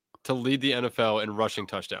 150-1 to lead the NFL in rushing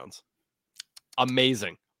touchdowns.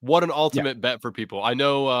 Amazing. What an ultimate bet for people. I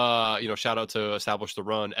know, shout out to Establish the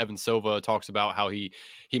Run. Evan Silva talks about how he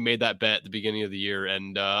made that bet at the beginning of the year.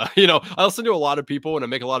 And, I listen to a lot of people and I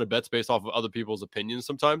make a lot of bets based off of other people's opinions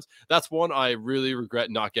sometimes. That's one I really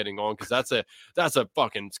regret not getting on because that's a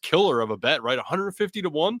fucking killer of a bet, right?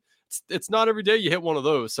 150-1. It's not every day you hit one of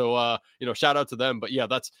those. So, shout out to them. But yeah,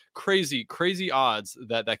 that's crazy odds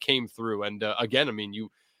that came through. And again, I mean, you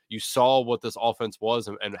saw what this offense was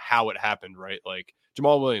and how it happened, right? Like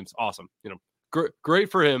Jamal Williams, awesome. Great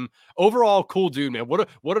for him. Overall, cool dude, man.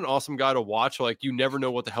 What an awesome guy to watch. Like you never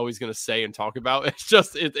know what the hell he's going to say and talk about. It's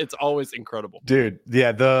just, it's always incredible. Dude.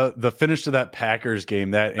 Yeah. The finish to that Packers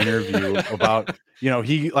game, that interview about,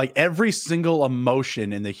 he like every single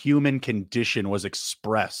emotion in the human condition was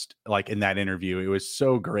expressed like in that interview. It was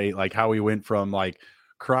so great. Like how he went from like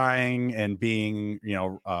crying and being,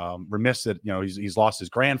 remiss that, he's lost his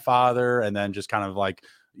grandfather and then just kind of like,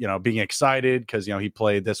 being excited because, he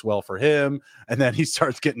played this well for him. And then he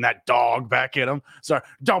starts getting that dog back at him. Sorry,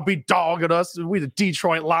 don't be dogging us. We the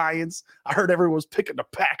Detroit Lions. I heard everyone was picking the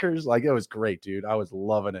Packers. Like, it was great, dude. I was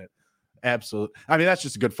loving it. Absolutely. I mean, that's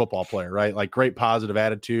just a good football player, right? Like great positive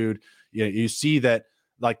attitude. You see that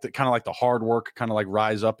like the kind of like the hard work kind of like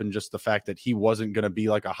rise up and just the fact that he wasn't going to be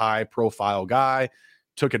like a high profile guy.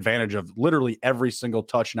 Took advantage of literally every single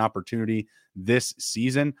touch and opportunity this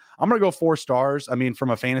season. I'm going to go 4 stars. I mean, from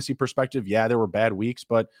a fantasy perspective, yeah, there were bad weeks,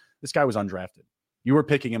 but this guy was undrafted. you were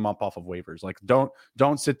picking him up off of waivers. Like, don't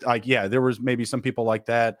sit like, yeah, there was maybe some people like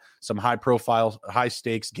that, some high profile, high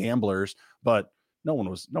stakes gamblers, but no one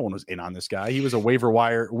was in on this guy. He was a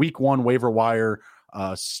week 1 waiver wire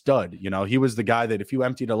stud. You know, he was the guy that if you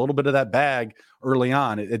emptied a little bit of that bag early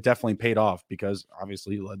on, it definitely paid off, because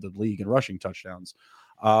obviously he led the league in rushing touchdowns.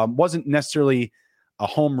 Wasn't necessarily a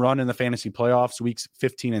home run in the fantasy playoffs. Weeks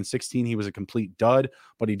 15 and 16, he was a complete dud,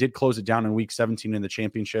 but he did close it down in week 17 in the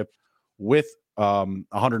championship with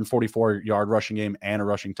 144-yard rushing game and a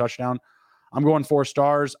rushing touchdown. I'm going 4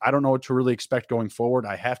 stars. I don't know what to really expect going forward.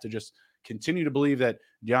 I have to just continue to believe that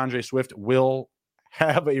DeAndre Swift will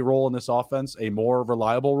have a role in this offense, a more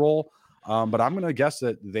reliable role. But I'm going to guess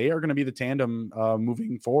that they are going to be the tandem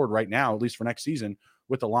moving forward right now, at least for next season,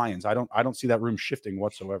 with the Lions. I don't see that room shifting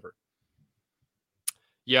whatsoever.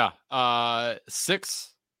 Yeah.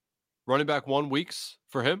 6 running back 1 weeks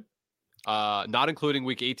for him. Not including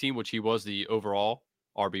week 18, which he was the overall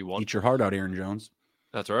RB1. Eat your heart out, Aaron Jones.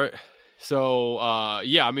 That's right. So,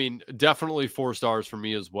 yeah, I mean, definitely 4 stars for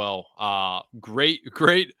me as well. Great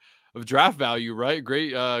of draft value, right?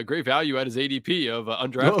 Great value at his ADP of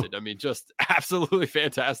undrafted. I mean, just absolutely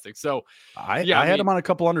fantastic. So I had him on a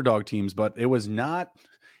couple underdog teams, but it was not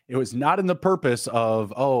in the purpose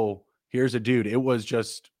of, oh, here's a dude. It was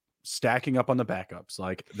just stacking up on the backups.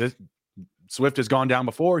 Like, this Swift has gone down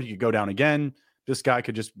before. He could go down again. This guy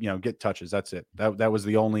could just, get touches. That's it. That was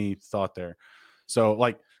the only thought there. So,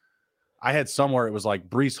 like, I had somewhere it was like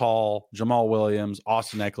Breece Hall, Jamal Williams,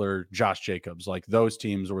 Austin Eckler, Josh Jacobs. Like, those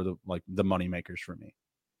teams were the money makers for me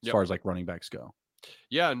as far as like running backs go.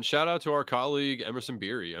 Yeah, and shout out to our colleague Emerson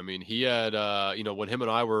Beery. I mean, he had when him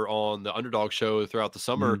and I were on the Underdog show throughout the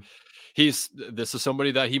summer, this is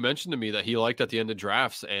somebody that he mentioned to me that he liked at the end of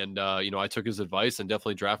drafts, and I took his advice and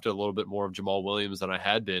definitely drafted a little bit more of Jamal Williams than I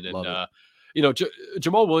had been. And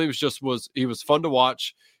Jamal Williams he was fun to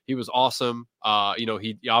watch. He was awesome.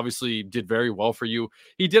 He obviously did very well for you.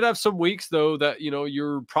 He did have some weeks though that,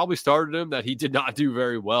 you're probably started him that he did not do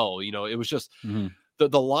very well. It was just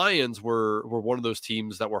the Lions were one of those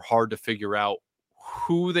teams that were hard to figure out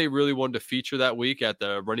who they really wanted to feature that week at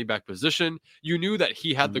the running back position. You knew that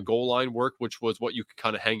he had the goal line work, which was what you could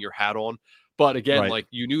kind of hang your hat on. But again, like,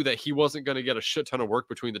 you knew that he wasn't going to get a shit ton of work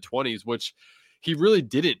between the 20s, which he really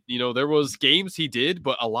didn't. There was games he did,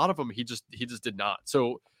 but a lot of them he just did not.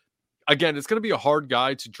 So again, it's going to be a hard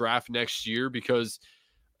guy to draft next year, because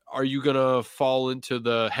are you going to fall into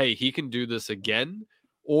the, hey, he can do this again?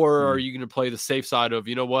 Or are you going to play the safe side of,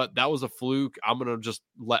 what, that was a fluke, I'm going to just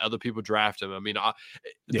let other people draft him? I mean,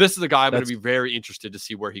 this is the guy I'm going to be very interested to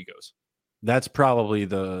see where he goes. That's probably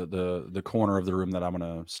the corner of the room that I'm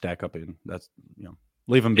going to stack up in. That's,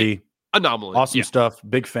 leave him be. Anomaly. Awesome stuff.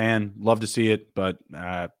 Big fan. Love to see it, but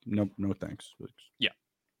no thanks. Yeah.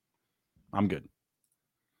 I'm good.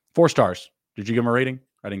 4 stars. Did you give him a rating?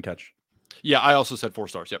 I didn't catch. Yeah, I also said 4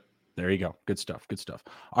 stars. Yep. There you go. Good stuff.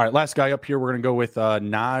 All right, last guy up here. We're going to go with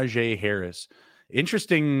Najee Harris.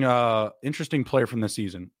 Interesting player from this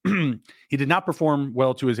season. He did not perform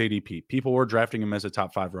well to his ADP. People were drafting him as a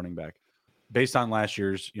top 5 running back based on last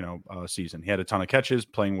year's season. He had a ton of catches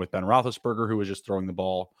playing with Ben Roethlisberger, who was just throwing the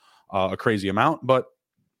ball a crazy amount, but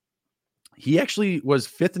he actually was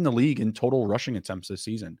 5th in the league in total rushing attempts this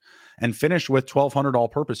season and finished with 1,200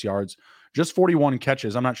 all-purpose yards, just 41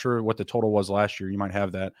 catches. I'm not sure what the total was last year. You might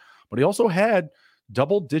have that. But he also had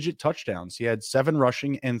double-digit touchdowns. He had 7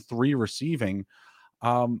 rushing and 3 receiving.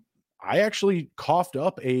 I actually coughed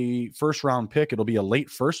up a first-round pick. It'll be a late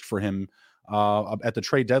first for him at the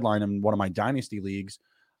trade deadline in one of my dynasty leagues.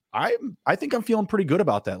 I think I'm feeling pretty good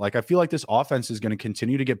about that. Like, I feel like this offense is going to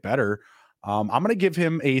continue to get better. I'm going to give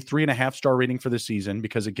him a 3.5-star rating for the season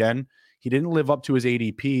because, again, he didn't live up to his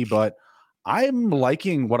ADP, but I'm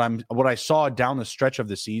liking what I saw down the stretch of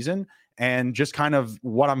the season, and just kind of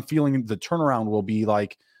what I'm feeling the turnaround will be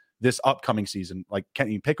like this upcoming season. Like,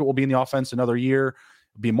 Kenny Pickett will be in the offense another year,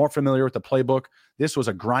 be more familiar with the playbook. This was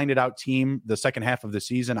a grinded out team the second half of the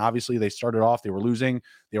season. Obviously, they started off, they were losing,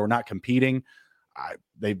 they were not competing.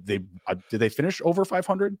 Did they finish over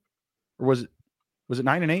 500, or was it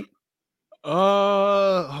 9-8?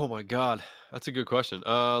 Oh my God, that's a good question.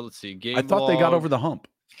 Let's see. I thought they got over the hump.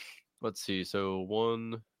 Let's see. So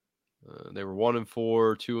they were 1-4,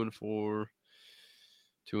 2-4,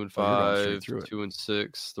 2-5,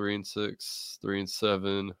 2-6, 3-6,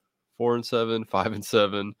 3-7, 4-7,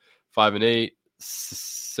 5-7, 5-8,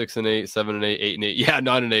 6-8, 7-8, 8-8. Yeah,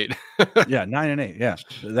 9-8. Yeah, 9-8. Yeah,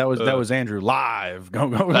 that was Andrew live. Go.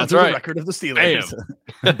 That's right. The record of the Steelers.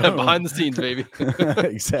 Behind the scenes, baby.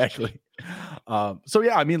 Exactly. So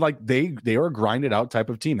yeah, I mean, like they are a grinded out type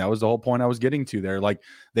of team. That was the whole point I was getting to there. Like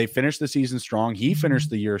they finished the season strong. He finished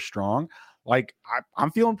the year strong. Like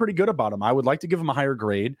I'm feeling pretty good about him. I would like to give him a higher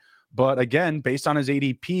grade, but again, based on his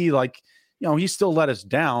ADP, like, he still let us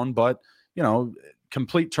down, but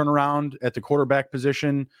complete turnaround at the quarterback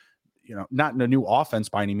position. Not in a new offense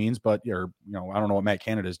by any means, but I don't know what Matt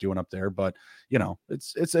Canada is doing up there, but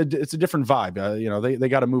it's a different vibe. They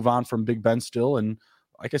got to move on from Big Ben still. And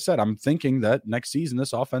like I said, I'm thinking that next season,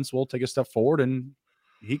 this offense will take a step forward, and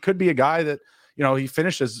he could be a guy that, he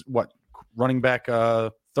finished as running back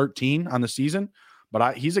 13 on the season,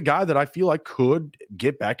 but he's a guy that I feel like could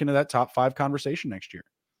get back into that top 5 conversation next year.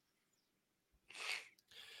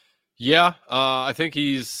 Yeah. I think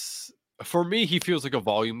for me, he feels like a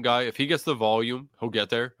volume guy. If he gets the volume, he'll get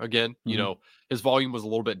there again. Mm-hmm. His volume was a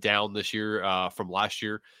little bit down this year from last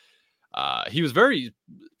year. He was very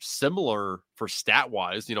similar for stat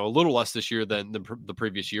wise, a little less this year than the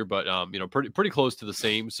previous year, but pretty close to the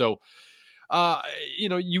same. So,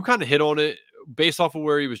 you kind of hit on it based off of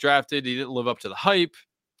where he was drafted. He didn't live up to the hype,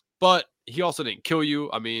 but he also didn't kill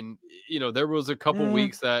you. I mean, there was a couple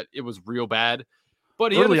weeks that it was real bad,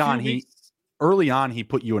 but early on, he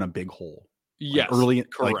put you in a big hole. Yes,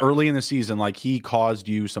 early in the season, like he caused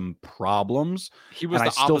you some problems. He was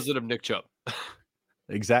the opposite of Nick Chubb.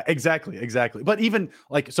 Exactly. But even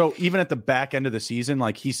at the back end of the season,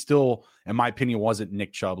 like he still, in my opinion, wasn't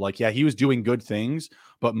Nick Chubb. Like, yeah, he was doing good things,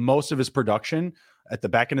 but most of his production at the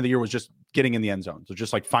back end of the year was just getting in the end zone. So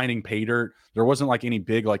just like finding pay dirt. There wasn't like any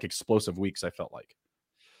big, like explosive weeks, I felt like.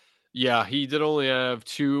 Yeah, he did only have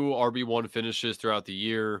 2 RB1 finishes throughout the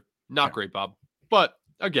year. Not great, Bob. But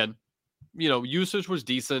again, usage was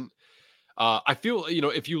decent. I feel,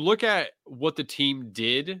 if you look at what the team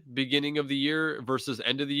did beginning of the year versus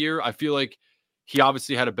end of the year, I feel like he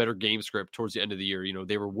obviously had a better game script towards the end of the year.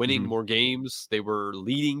 They were winning more games. They were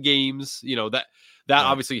leading games. That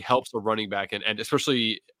obviously helps a running back and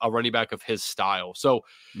especially a running back of his style. So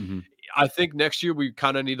I think next year we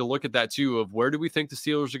kind of need to look at that too, of where do we think the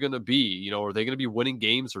Steelers are going to be? Are they going to be winning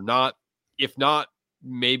games or not? If not,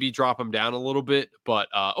 maybe drop him down a little bit, but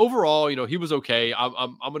overall, he was okay.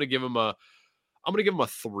 I'm going to give him a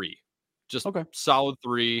 3, just solid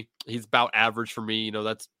 3. He's about average for me.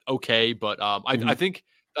 That's okay, but I think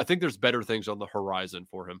there's better things on the horizon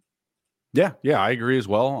for him. Yeah, I agree as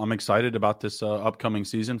well. I'm excited about this upcoming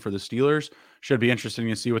season for the Steelers. Should be interesting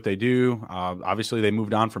to see what they do. Obviously, they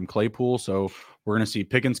moved on from Claypool, so we're going to see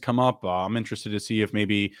Pickens come up. I'm interested to see if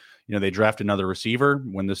maybe they draft another receiver.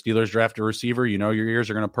 When the Steelers draft a receiver, your ears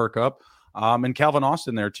are going to perk up. And Calvin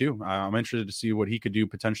Austin there too. I'm interested to see what he could do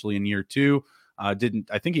potentially in year 2. I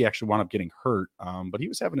think he actually wound up getting hurt, but he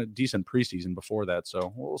was having a decent preseason before that.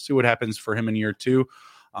 So we'll see what happens for him in year 2.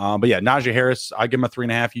 But yeah, Najee Harris, I give him a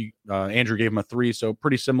 3.5. Andrew gave him a 3, so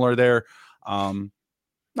pretty similar there.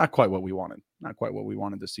 Not quite what we wanted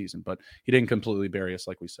this season, but he didn't completely bury us,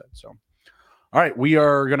 like we said. So, all right, we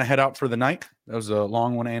are going to head out for the night. That was a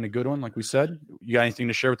long one and a good one, like we said. You got anything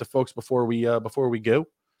to share with the folks before we go?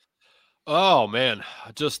 Oh man,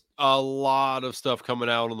 just a lot of stuff coming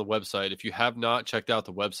out on the website. If you have not checked out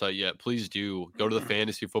the website yet, please do go to the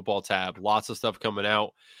fantasy football tab. Lots of stuff coming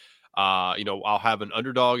out. I'll have an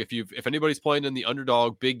underdog. If anybody's playing in the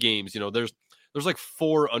underdog big games, there's like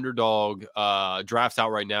 4 underdog drafts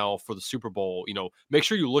out right now for the Super Bowl. Make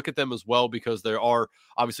sure you look at them as well, because there are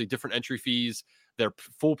obviously different entry fees. They're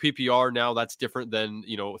full PPR now. That's different than,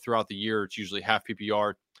 throughout the year. It's usually half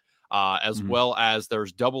PPR. As well as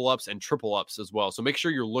there's double ups and triple ups as well. So make sure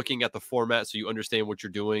you're looking at the format so you understand what you're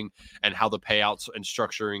doing and how the payouts and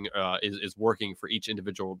structuring is working for each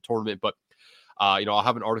individual tournament. But I'll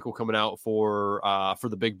have an article coming out for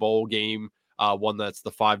the big bowl game, one that's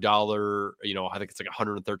the $5. I think it's like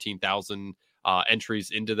 113,000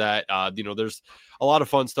 entries into that. There's a lot of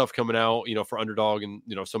fun stuff coming out, for underdog, and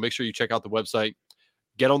so make sure you check out the website.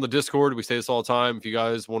 Get on the Discord. We say this all the time. If you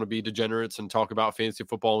guys want to be degenerates and talk about fantasy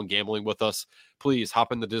football and gambling with us, please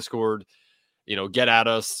hop in the Discord, get at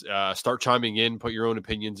us, start chiming in, put your own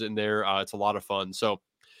opinions in there. It's a lot of fun. So,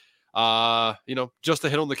 just to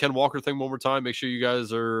hit on the Ken Walker thing one more time, make sure you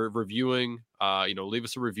guys are reviewing, leave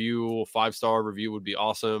us a review. A 5-star review would be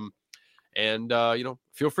awesome. And,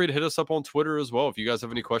 feel free to hit us up on Twitter as well. If you guys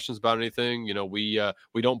have any questions about anything,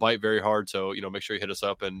 we don't bite very hard. So, make sure you hit us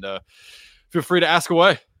up and, feel free to ask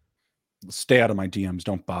away. Stay out of my DMs.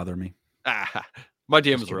 Don't bother me. My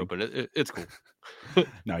DMs are open. It's cool.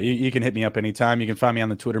 No, you can hit me up anytime. You can find me on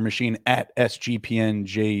the Twitter machine at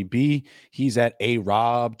SGPNJB. He's at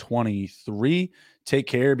ARob23. Take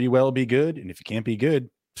care. Be well. Be good. And if you can't be good,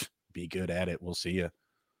 be good at it. We'll see you.